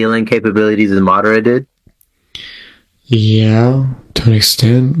healing capabilities as Madara did? Yeah, to an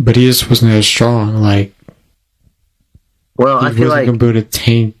extent, but he just wasn't as strong. Like, Well, He I feel wasn't like able to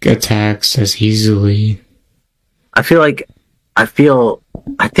tank attacks as easily. I feel like I think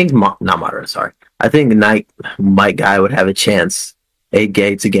not Madara. Sorry, I think Night Might Guy would have a chance. 8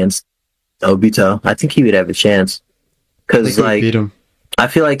 gates against Obito. I think he would have a chance They because could like beat him. I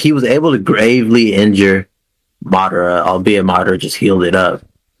feel like he was able to gravely injure Madara, albeit Madara just healed it up.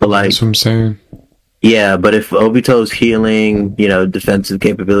 But like, That's what I'm saying. yeah, but if Obito's healing, defensive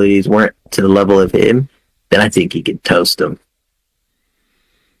capabilities weren't to the level of him, then I think he could toast him.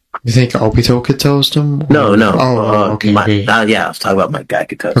 You think Obito could toast him? No, no. Okay. Okay. Yeah, I was talking about my guy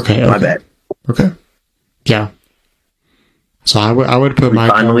could toast Okay. him. My bad. Okay. Yeah. So I would put We my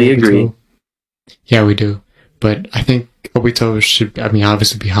finally agree. Yeah, we do. But I think Obito should,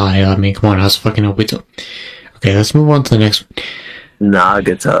 obviously be high. I mean, come on, that's fucking Obito. Okay, let's move on to the next one.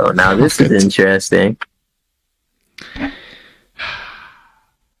 Nagato. Now this is interesting.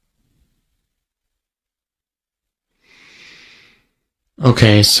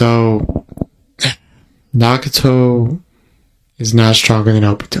 Okay, so Nagato is not stronger than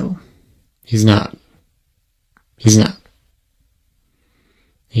Obito. He's not. He's not.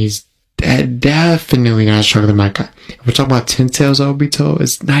 He's definitely not stronger than my guy. If we're talking about 10 tails Obito,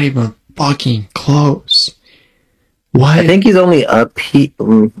 it's not even fucking close. What? I think he's only up.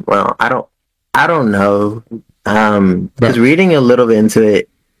 Well, I don't know. Because reading a little bit into it,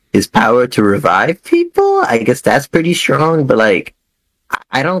 his power to revive people, I guess that's pretty strong. But like,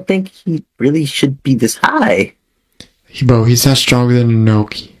 I don't think he really should be this high. Bro, he's not stronger than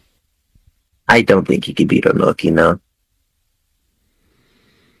Inoki. I don't think he could beat Inoki, no.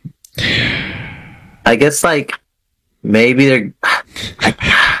 I guess like maybe they're.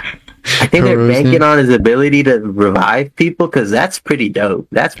 I think they're banking on his ability to revive people because that's pretty dope.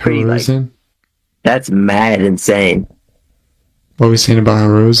 That's pretty that's mad insane. What are we saying about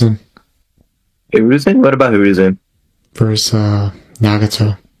Hiruzen? Hiruzen? What about Hiruzen? Versus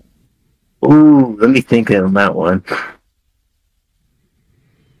Nagato. Ooh, let me think on that one.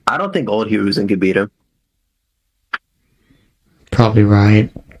 I don't think old Hiruzen could beat him. Probably right.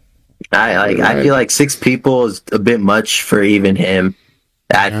 I feel like 6 people is a bit much for even him.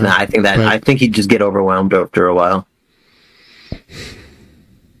 I think he'd just get overwhelmed after a while.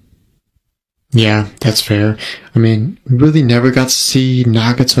 Yeah, that's fair. I mean, we really never got to see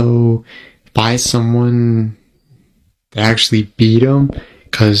Nagato fight someone that actually beat him,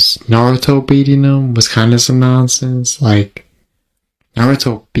 because Naruto beating him was kind of some nonsense. Like,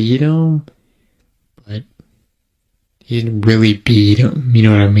 Naruto beat him, but he didn't really beat him, you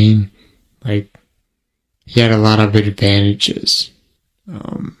know what I mean? Like, he had a lot of advantages.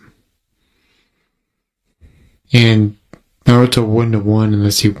 And Naruto wouldn't have won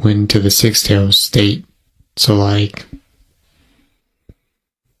unless he went to the Six-Tail state. So, like,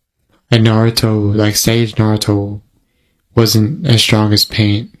 and Naruto, like, Sage Naruto wasn't as strong as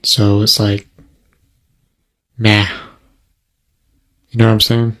Pain. So it's like, nah. You know what I'm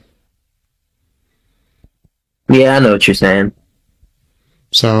saying? Yeah, I know what you're saying.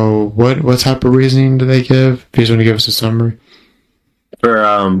 So, what type of reasoning do they give? If you just want to give us a summary.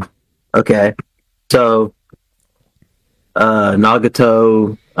 Okay. So,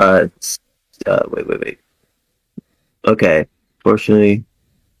 Nagato, wait. Okay. Fortunately,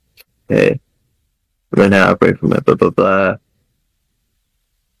 okay. Right now, I pray for my blah, blah, blah.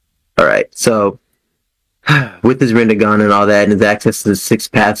 Alright, so, with his Rinnegan and all that, and his access to the 6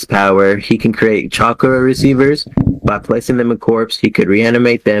 paths power, he can create chakra receivers. By placing them in corpse, he could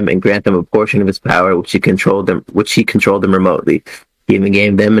reanimate them and grant them a portion of his power, which he controlled them remotely. He even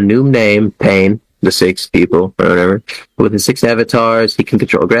gave them a new name, Pain, the 6 people, or whatever. With his 6 avatars, he can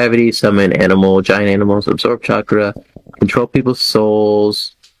control gravity, summon giant animals, absorb chakra, control people's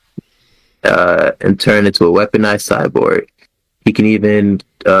souls, and turn into a weaponized cyborg. He can even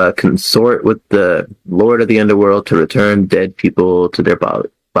consort with the Lord of the Underworld to return dead people to their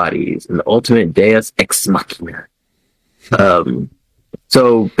bodies, and the ultimate Deus Ex Machina.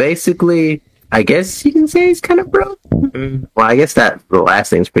 So basically, I guess you can say he's kind of broke. Well, I guess that the last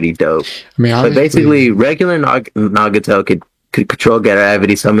thing's pretty dope. I mean, but basically, regular Nagato could control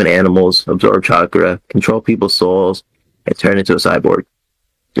gravity, summon animals, absorb chakra, control people's souls, and turn into a cyborg.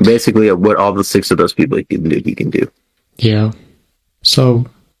 And basically, what all the 6 of those people he can do. Yeah. So,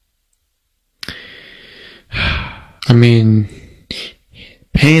 I mean,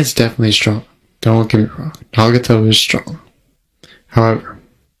 Pain's definitely strong. Don't get me wrong. Nagato is strong. However,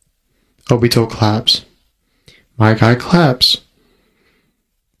 Obito claps. My guy claps.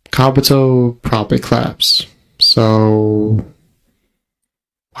 Kabuto probably claps. So,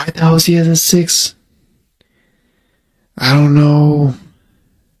 why the hell is he at a 6? I don't know.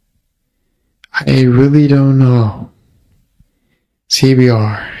 I really don't know.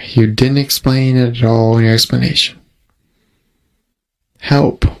 CBR, you didn't explain it at all in your explanation.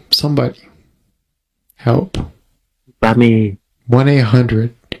 Help. Somebody. Help. I mean,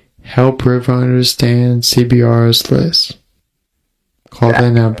 1-800-HELP River understand CBR's list. Call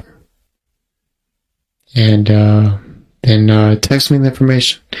that number. And then text me the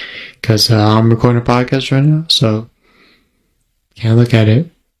information. Because I'm recording a podcast right now, so can't look at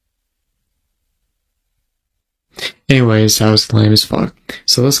it. Anyways, that was lame as fuck.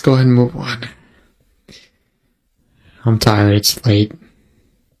 So let's go ahead and move on. I'm tired. It's late.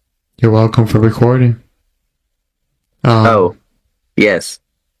 You're welcome for recording. Oh, yes.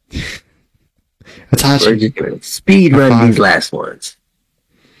 Itachi. We're just gonna speed run these last ones.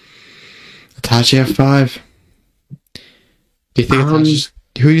 Itachi F5. Do you think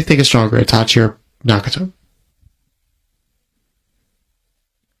who do you think is stronger, Itachi or Nagato?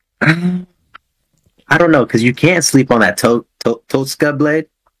 I don't know, because you can't sleep on that Totsuka blade.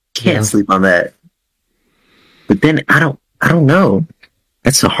 Can't sleep on that. But then I don't know.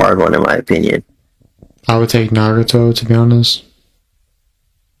 That's a hard one in my opinion. I would take Naruto, to be honest.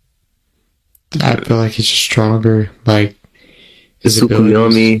 I feel like he's just stronger. Like his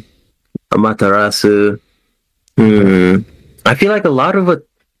Tsukuyomi, Amaterasu. I feel like a lot of it.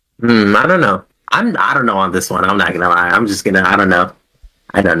 I don't know. I don't know on this one. I'm not gonna lie. I'm just gonna. I don't know.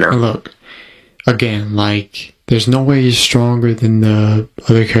 Look, again, like there's no way he's stronger than the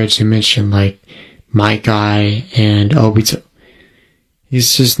other characters you mentioned, like My Guy and Obito.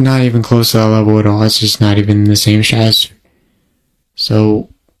 He's just not even close to that level at all. It's just not even in the same stratosphere. So,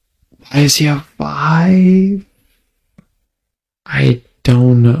 why is he a 5? I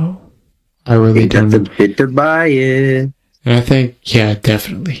don't know. I really don't know. That's a bit to buy it. And I think, yeah,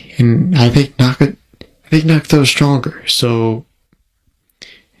 definitely. And I think Nagato is stronger. So,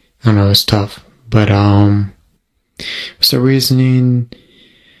 I don't know, it's tough. But, what's the reasoning?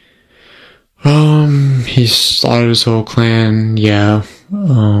 He slaughtered his whole clan, yeah.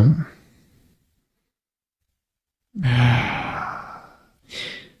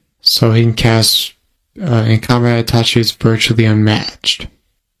 So he can cast, in combat, Itachi is virtually unmatched.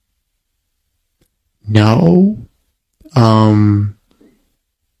 No. No.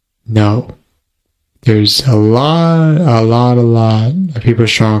 There's a lot of people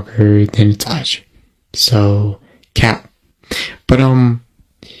stronger than Itachi. So, cap. But,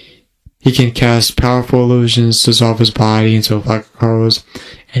 he can cast powerful illusions, dissolve his body into a black corals,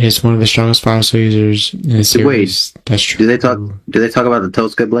 and is one of the strongest fire soul users in the series. Wait, that's true. Do they talk about the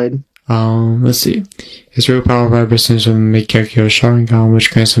Totsuka blade? Let's see. His real power vibrates from the Mikekyo Sharingan, which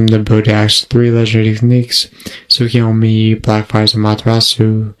grants him the ability to access 3 legendary techniques: Tsukuyomi, Black Fires, and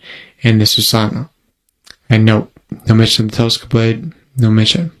Amaterasu, and the Susanoo. And no mention of the Totsuka blade. No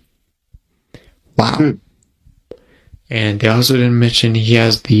mention. Wow. And they also didn't mention he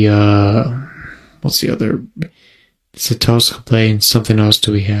has the, what's the other? It's a Totsuka blade and something else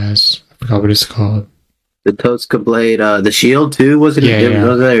too he has. I forgot what it's called. The Totsuka blade, the shield too? Was it?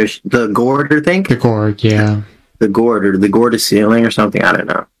 The gourd or thing? The gourd, yeah. The gourd or the gourd is ceiling or something? I don't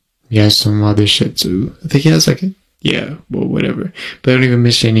know. Yeah, some other shit too. I think he has whatever. But they don't even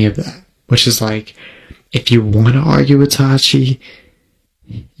mention any of that. Which is like, if you want to argue with Itachi,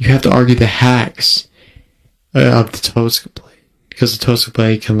 you have to argue the hacks of the Totsuka blade, because the Totsuka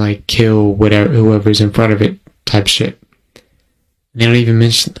blade can like kill whoever's in front of it, type shit. And they don't even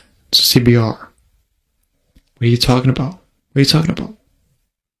mention that. So CBR, what are you talking about? Because I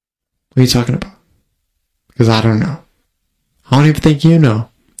don't know. I don't even think you know.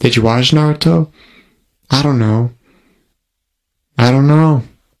 Did you watch Naruto? I don't know.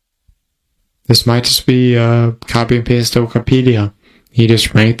 This might just be copy and paste to Wikipedia. He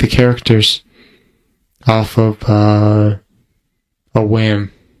just ranked the characters off of a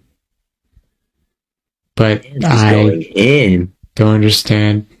whim. But I don't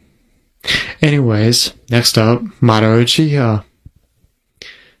understand. Anyways, next up, Madara Uchiha.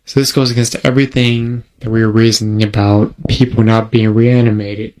 So this goes against everything that we were reasoning about people not being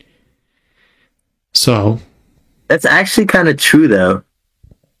reanimated. So that's actually kind of true, though.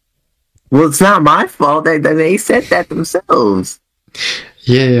 Well, it's not my fault. They said that themselves.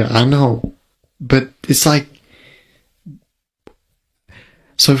 Yeah, I know. But it's like,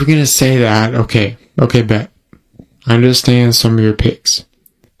 so if we're gonna say that, okay, bet. I understand some of your picks.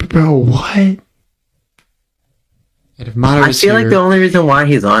 But bro, what? And if I feel like the only reason why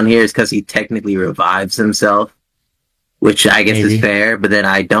he's on here is because he technically revives himself, which I guess is fair, but then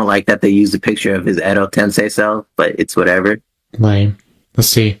I don't like that they use a picture of his Edo Tensei self, but it's whatever. Lame. Let's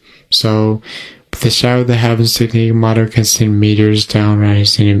see. So, with the Shadow of the Heavens technique, Madara can send meteors down around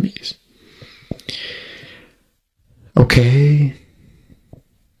his enemies. Okay.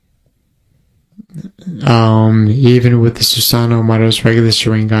 even with the Susanoo Mado's regular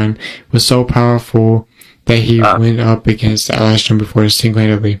Sharingan, was so powerful that he went up against Alastron before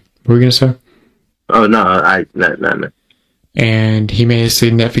single-handedly. What were we gonna say? Oh no, no. And he made a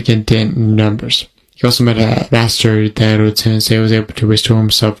significant dent in numbers. He also met a master that Tensei was able to restore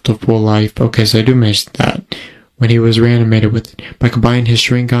himself to full life. Okay, so I do mention that. When he was reanimated with it. By combining his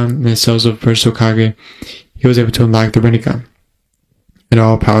Sharingan and the cells of First Hokage, he was able to unlock the Rinnegan and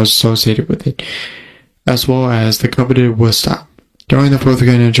all powers associated with it, as well as the coveted wood style. During the Fourth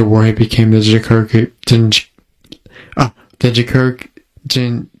Ninja War, he became the Jinchuriki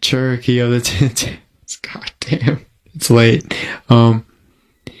of the Tensei. God damn, it's late. Come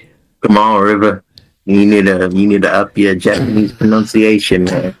on, River. You need to up your Japanese pronunciation,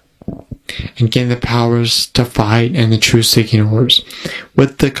 man. And gain the powers to fight and the true seeking orbs.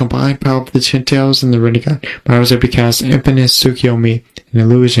 With the combined power of the Chintails and the Rinnegan, Madara was able to cast infinite Tsukiyomi, an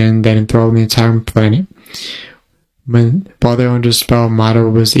illusion that enthralled the entire planet. While they were under spell,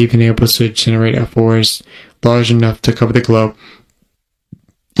 Madara was even able to generate a force large enough to cover the globe.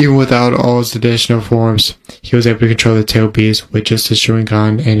 Even without all his additional forms, he was able to control the tail beast with just his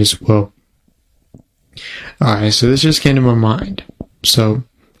Sharingan and his will. Alright, so this just came to my mind. So,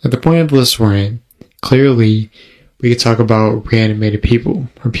 at the point of the list we're in, clearly we could talk about reanimated people,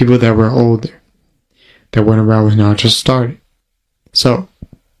 or people that were older, that weren't around when Naruto started. So,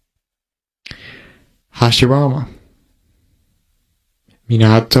 Hashirama,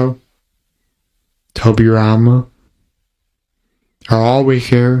 Minato, Tobirama are all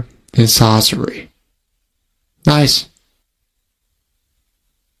weaker than Sasori. Nice.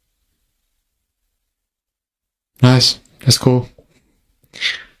 Nice. That's cool.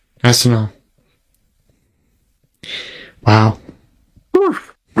 Nice to know. Wow.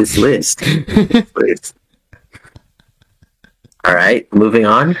 Oof, this list. All right, moving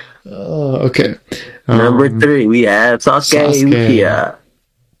on. Okay. Number 3, we have Sasuke Uchiha.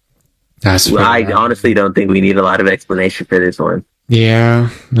 I honestly don't think we need a lot of explanation for this one.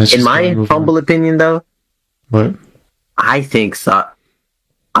 Yeah. In my humble opinion, though, what? I think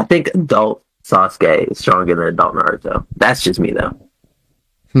adult Sasuke is stronger than adult Naruto. That's just me, though.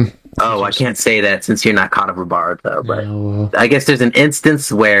 Oh, I can't say that since you're not caught up with Boruto, but yeah, well, I guess there's an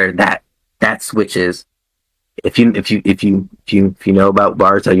instance where that switches. If you know about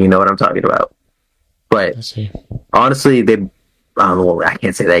Boruto, you know what I'm talking about. But honestly, well, I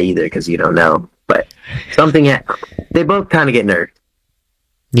can't say that either because you don't know. But they both kind of get nerfed.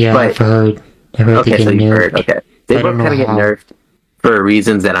 Yeah, but, I've heard. Okay, so you heard. Okay, they both kind of get nerfed for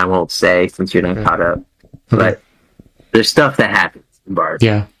reasons that I won't say since you're not caught up. Okay. But there's stuff that happens in Boruto.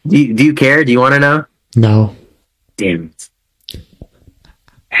 Yeah. Do you care? Do you want to know? No. Damn it.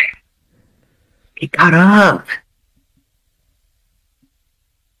 He got up.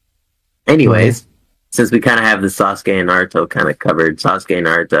 Anyways, since we kind of have the Sasuke and Naruto kind of covered, Sasuke and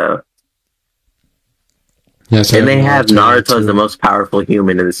Naruto. Yes, and they have Naruto as the most powerful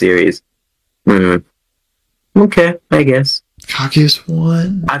human in the series. Okay, I guess. Kaguya's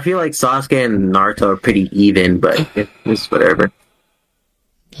one. I feel like Sasuke and Naruto are pretty even, but it's whatever.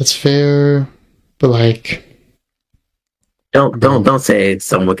 That's fair, but like, don't say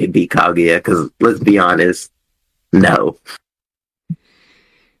someone could beat Kaguya because let's be honest, no.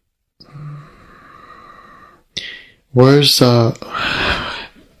 Where's I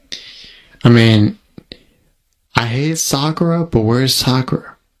mean, I hate Sakura, but where's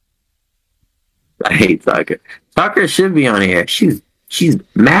Sakura? I hate Sakura. Sakura should be on here. She's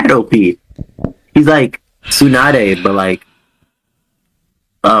mad OP. He's like Tsunade, but like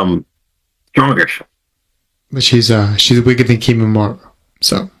stronger. But she's weaker than Kimimaro.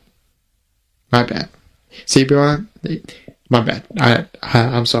 So my bad. CBR, my bad.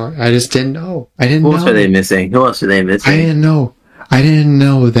 I'm sorry. I just didn't know. Who else are they missing? I didn't know. I didn't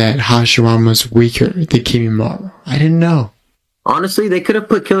know that Hashirama's weaker than Kimimaro. I didn't know. Honestly, they could have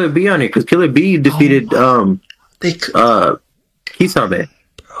put Killer B on here because Killer B defeated Kisabe.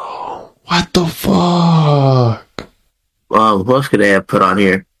 Bro, what the fuck? Who else could they have put on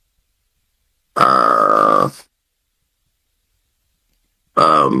here? I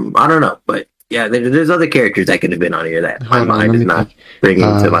don't know, but yeah, there's other characters that could have been on here that my mind is not bringing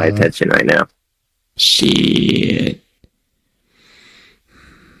to my attention right now. Shit.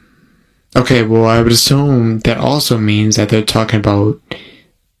 Okay, well, I would assume that also means that they're probably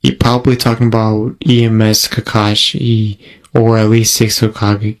talking about EMS Kakashi, or at least 6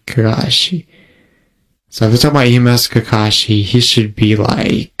 Hokage Kakashi. So if they're talking about EMS Kakashi, he should be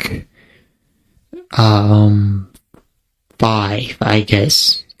like 5, I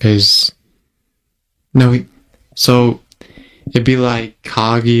guess. So It'd be like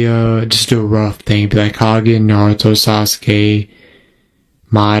Kaguya, just do a rough thing. It'd be like Kaguya, Naruto, Sasuke,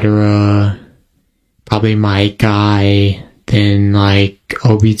 Madara, probably my guy, then like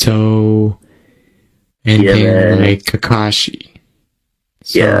Obito, and then like Kakashi.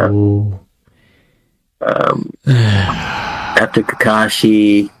 So, after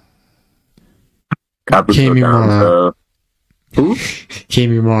Kakashi, Kimimaro. Who?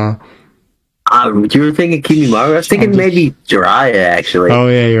 Kimimaro. You were thinking Kimimaro? I was thinking maybe Jiraiya, actually. Oh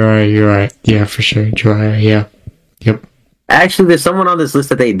yeah, you're right. Yeah, for sure. Jiraiya, yeah. Yep. Actually, there's someone on this list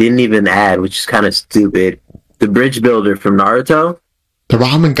that they didn't even add, which is kind of stupid. The bridge builder from Naruto. The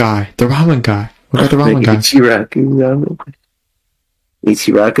ramen guy. What about the ramen guy?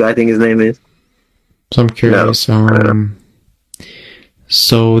 Ichiraku, I think his name is. So I'm curious. No,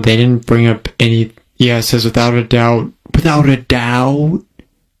 so they didn't bring up any. Yeah, it says without a doubt,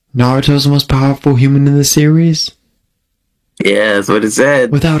 Naruto's the most powerful human in the series. Yeah, that's what it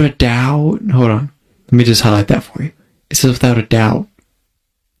said. Without a doubt. Hold on. Let me just highlight that for you. It says without a doubt.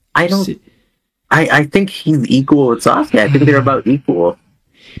 I think he's equal with Sasuke. I think they're about equal.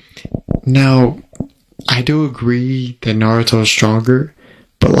 Now, I do agree that Naruto is stronger,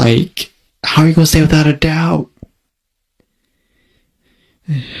 but like, how are you gonna say without a doubt?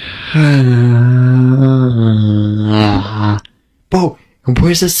 Bro, and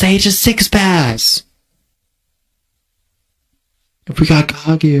where's the Sage of Six Pass? If we got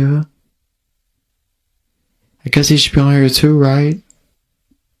Kaguya, I guess he should be on here too, right?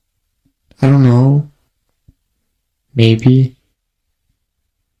 I don't know. Maybe.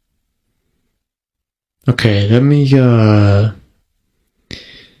 Okay, let me,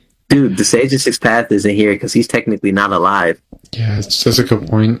 Dude, the Sage of Six Path isn't here because he's technically not alive. Yeah, that's a good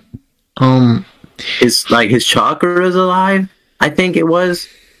point. His chakra is alive, I think it was,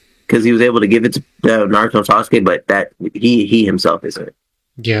 because he was able to give it to Naruto and Sasuke, but that he himself isn't.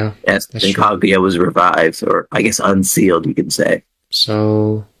 Yeah, yes, and Kaguya was revived, or I guess unsealed, you could say.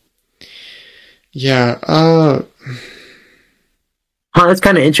 So, yeah, that's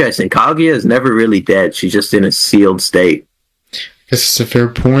kind of interesting. Kaguya is never really dead. She's just in a sealed state. I guess it's a fair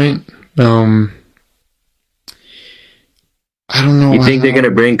point. I don't know. You think they're going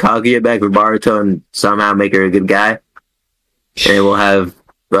to bring Kaguya back with Boruto and somehow make her a good guy? And we'll have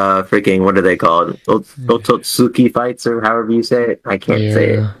freaking, what are they called? Ototsuki fights, or however you say it. I can't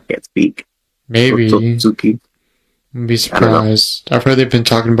say it. I can't speak. Maybe. Ototsuki. I'd be surprised. I've heard they've been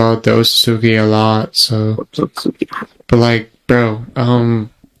talking about the Otsutsuki a lot, so. Ototsuki. But like, bro, all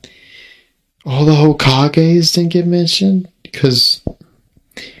the Hokages didn't get mentioned because.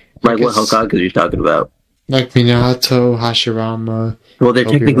 Like what Hokages are you talking about? Like Minato, Hashirama. Well, they're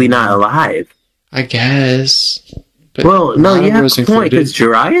technically not alive. I guess. But well, no, you have a point because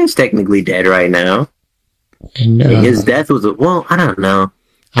Jiraiya is technically dead right now. And his death was I don't know.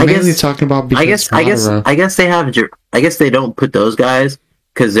 I'm mainly talking about. I guess they have. I guess they don't put those guys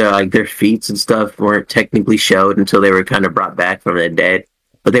because they're like their feats and stuff weren't technically showed until they were kind of brought back from the dead,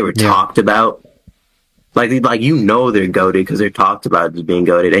 but they were talked about. Like they're goated because they're talked about as being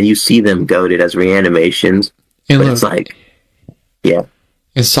goated, and you see them goated as reanimations. And but it's like, yeah.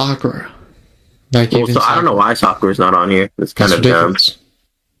 And Sakura. Like so I don't know why Sakura's not on here. It's kind of dumb.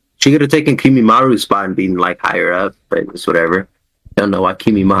 She could have taken Kimimaru's spot and been like higher up, but it's whatever. Don't know why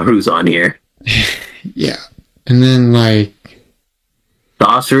Kimimaru's on here. Yeah. And then like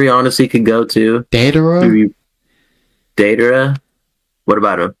Sasori honestly could go too. Deidara? What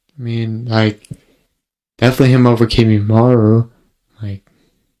about him? I mean, like definitely him over Kimimaru. Like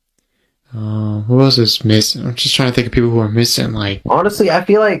who else is missing? I'm just trying to think of people who are missing. Like honestly, I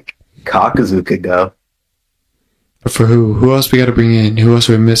feel like Kakuzu could go. But for who? Who else we got to bring in? Who else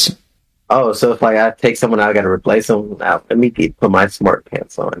are we missing? Oh, so if like I take someone out, I got to replace them. Now let me put my smart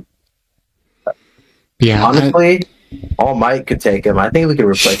pants on. Yeah, honestly, All Might could take him. I think we could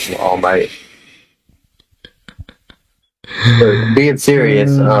replace him with All Might. Being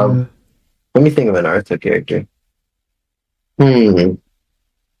serious, let me think of an Naruto character.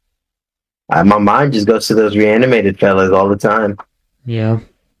 My mind just goes to those reanimated fellas all the time. Yeah.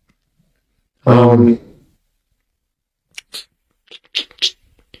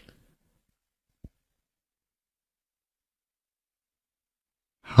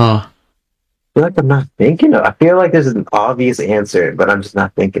 Huh. I feel like I'm not thinking of. I feel like there's an obvious answer, but I'm just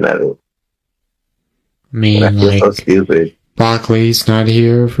not thinking of it. I mean, I feel so stupid. Broccoli's not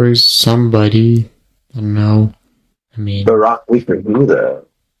here for somebody. I don't know. I mean, but Rock Lee for who though?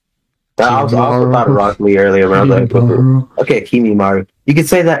 I was also thought of Rock Lee earlier when I was like, okay, Kimimaru. You could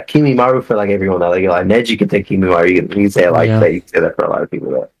say that Kimimaru for like everyone else. Like Neji can take Kimimaru. You can say it like that. You can say that for a lot of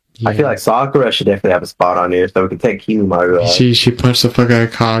people. Though. I feel like Sakura should definitely have a spot on here, so we can take Kimaru out. She punched the fuck out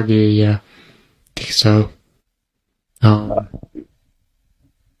of Kage. Yeah, I think so.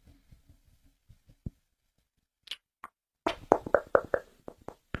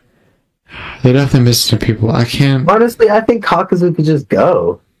 They're definitely missing people. I can't. Honestly, I think Kakuzu could just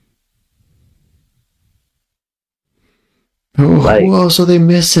go. Who else are they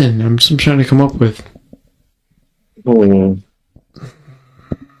missing? I'm trying to come up with. Who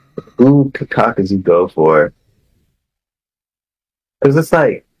could Kakuzu go for? Because it's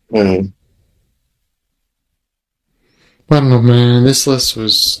like, I don't know, man. This list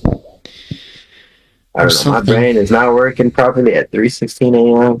was. I don't know. My brain is not working properly at 3:16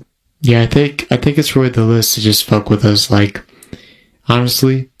 a.m. Yeah, I think it's really the list to just fuck with us. Like,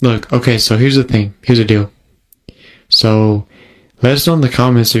 honestly, look. Okay, so here's the thing. Here's the deal. So, let us know in the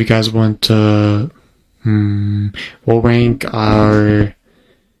comments if you guys want to. We'll rank our.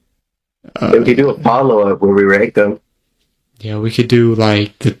 We could do a follow-up where we rank them. Yeah, we could do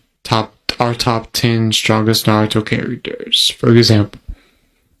like our top 10 strongest Naruto characters, for example.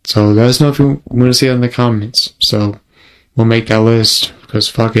 So let us know if you want to see it in the comments. So we'll make that list, because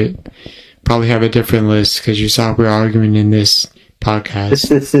fuck it. Probably have a different list, because you saw we were arguing in this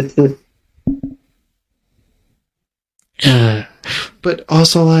podcast. But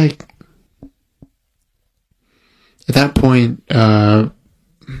also, like, at that point, I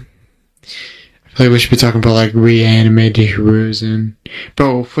feel like we should be talking about like reanimated heroes. And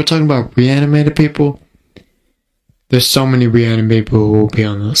bro, if we're talking about reanimated people, there's so many reanimated people who will be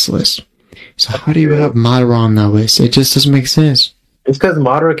on this list. So how do you have Madara on that list? It just doesn't make sense. It's because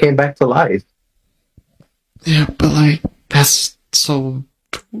Madara came back to life. Yeah, but like, that's so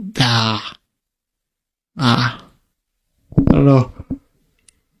I don't know.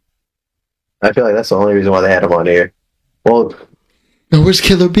 I feel like that's the only reason why they had him on here. Well, no, where's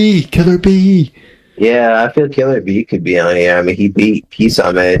Killer B? Killer B. Yeah, I feel Killer B could be on here. I mean, he beat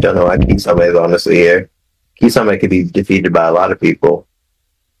Kisame. Don't know why Kisame is honestly here. Kisame could be defeated by a lot of people.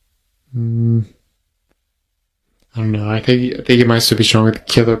 I don't know. I think he might still be stronger than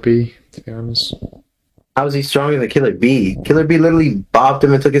Killer B, to be honest. How is he stronger than Killer B? Killer B literally bopped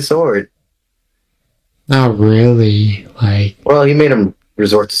him and took his sword. Not really. Like, well, he made him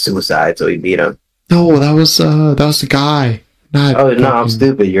resort to suicide, so he beat him. No, that was the guy. Not no, I'm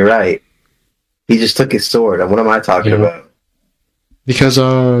stupid. You're right. He just took his sword. What am I talking about? Because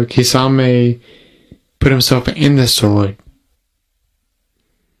Kisame put himself in the sword.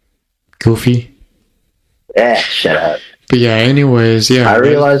 Goofy. Yeah, shut up. But yeah, anyways, yeah. I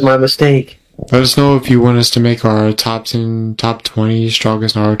realized my mistake. Let us know if you want us to make our top 10, top 20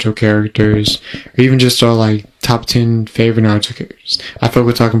 strongest Naruto characters, or even just our like top 10 favorite Naruto characters. I thought we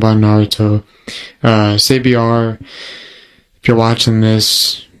were talking about Naruto. CBR, if you're watching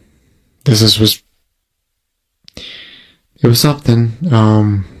this, it was something.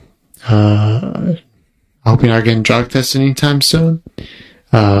 I hope you're not getting drug tested anytime soon.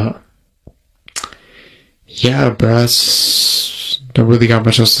 Yeah, bro, don't really got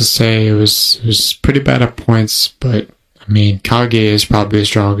much else to say. It was pretty bad at points, but I mean, Kage is probably the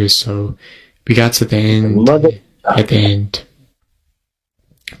strongest, so we got to the end. At the end.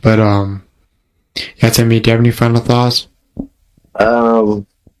 But yeah, tell me, do you have any final thoughts?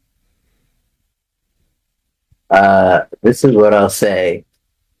 This is what I'll say.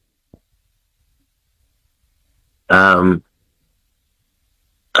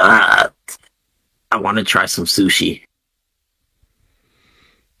 I want to try some sushi.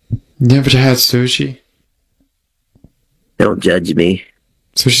 Never had sushi. Don't judge me.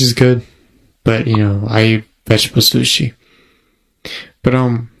 Sushi's good, but you know, I eat vegetable sushi. But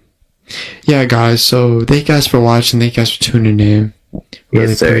yeah, guys. So thank you guys for watching. Thank you guys for tuning in. Really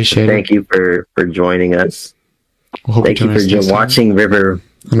yes, sir. Appreciate thank you for joining us. Thank you for watching River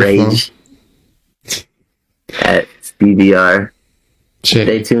Rage at CBR. Shit.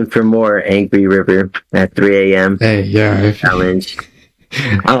 Stay tuned for more Angry River at 3 a.m. Hey, yeah. Challenge.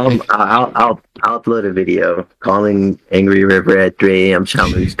 I'll upload a video calling Angry River at 3 a.m.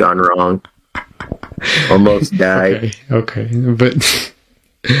 challenge gone wrong. Almost died. Okay. But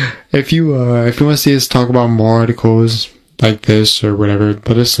if you want to see us talk about more articles like this or whatever,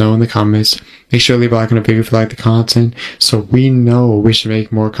 let us know in the comments. Make sure to leave a like on the video if you like the content, so we know we should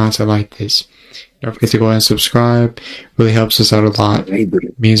make more content like this. Don't forget to go ahead and subscribe. Really helps us out a lot.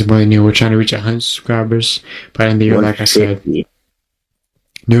 It means more than you. We're trying to reach 100 subscribers by the end of the year, like I said.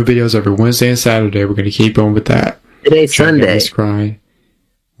 New videos every Wednesday and Saturday. We're going to keep going with that. Today's Sunday.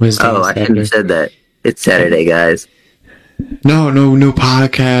 Wednesday I shouldn't have said that. It's Saturday, guys. No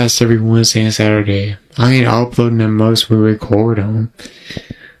podcasts every Wednesday and Saturday. I ain't uploading them most we record them.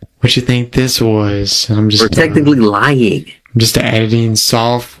 what you think this was? I'm just We're technically lying. I'm just editing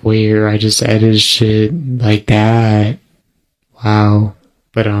software. I just edit shit like that. Wow.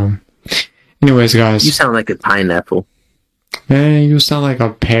 But anyways, guys. You sound like a pineapple. Man, you sound like a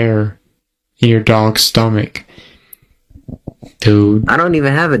pear in your dog's stomach. Dude. I don't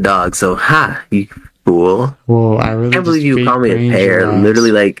even have a dog, so you fool. Well, I really can't believe you call me a pear.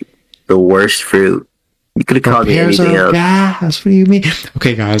 Literally like the worst fruit. You could have called me anything else. Gas. What do you mean?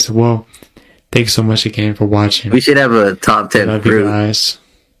 Okay, guys. Well, thanks so much again for watching. We should have a top 10 love fruit. You guys.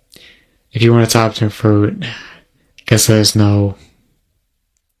 If you want a top 10 fruit, guess let us know.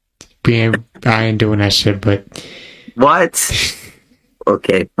 I ain't doing that shit, but what?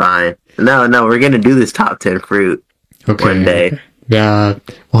 Okay, fine. No, we're gonna do this top 10 fruit one day. Yeah,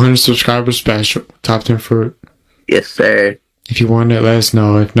 100 subscribers special. Top 10 fruit. Yes, sir. If you want it, let us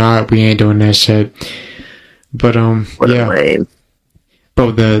know. If not, we ain't doing that shit. But what yeah. Lame.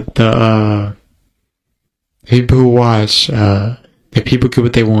 Bro, the people who watch, the people get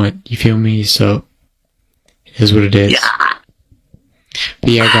what they want. You feel me? So it is what it is. Yeah. But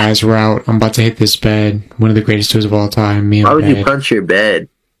yeah, guys, we're out. I'm about to hit this bed. One of the greatest dudes of all time. Why would you punch your bed?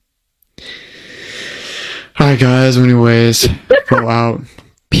 Alright, guys. Anyways, go out.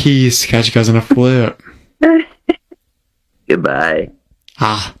 Peace. Catch you guys on a flip. Goodbye.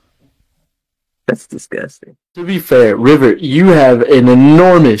 That's disgusting. To be fair, River, you have an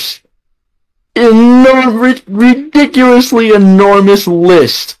ridiculously enormous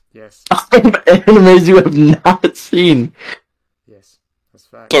list of animes you have not seen. Yes, that's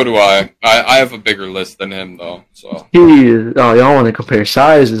fact. So do I. I have a bigger list than him, though. So Y'all want to compare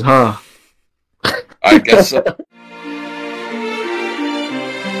sizes, huh? I guess so.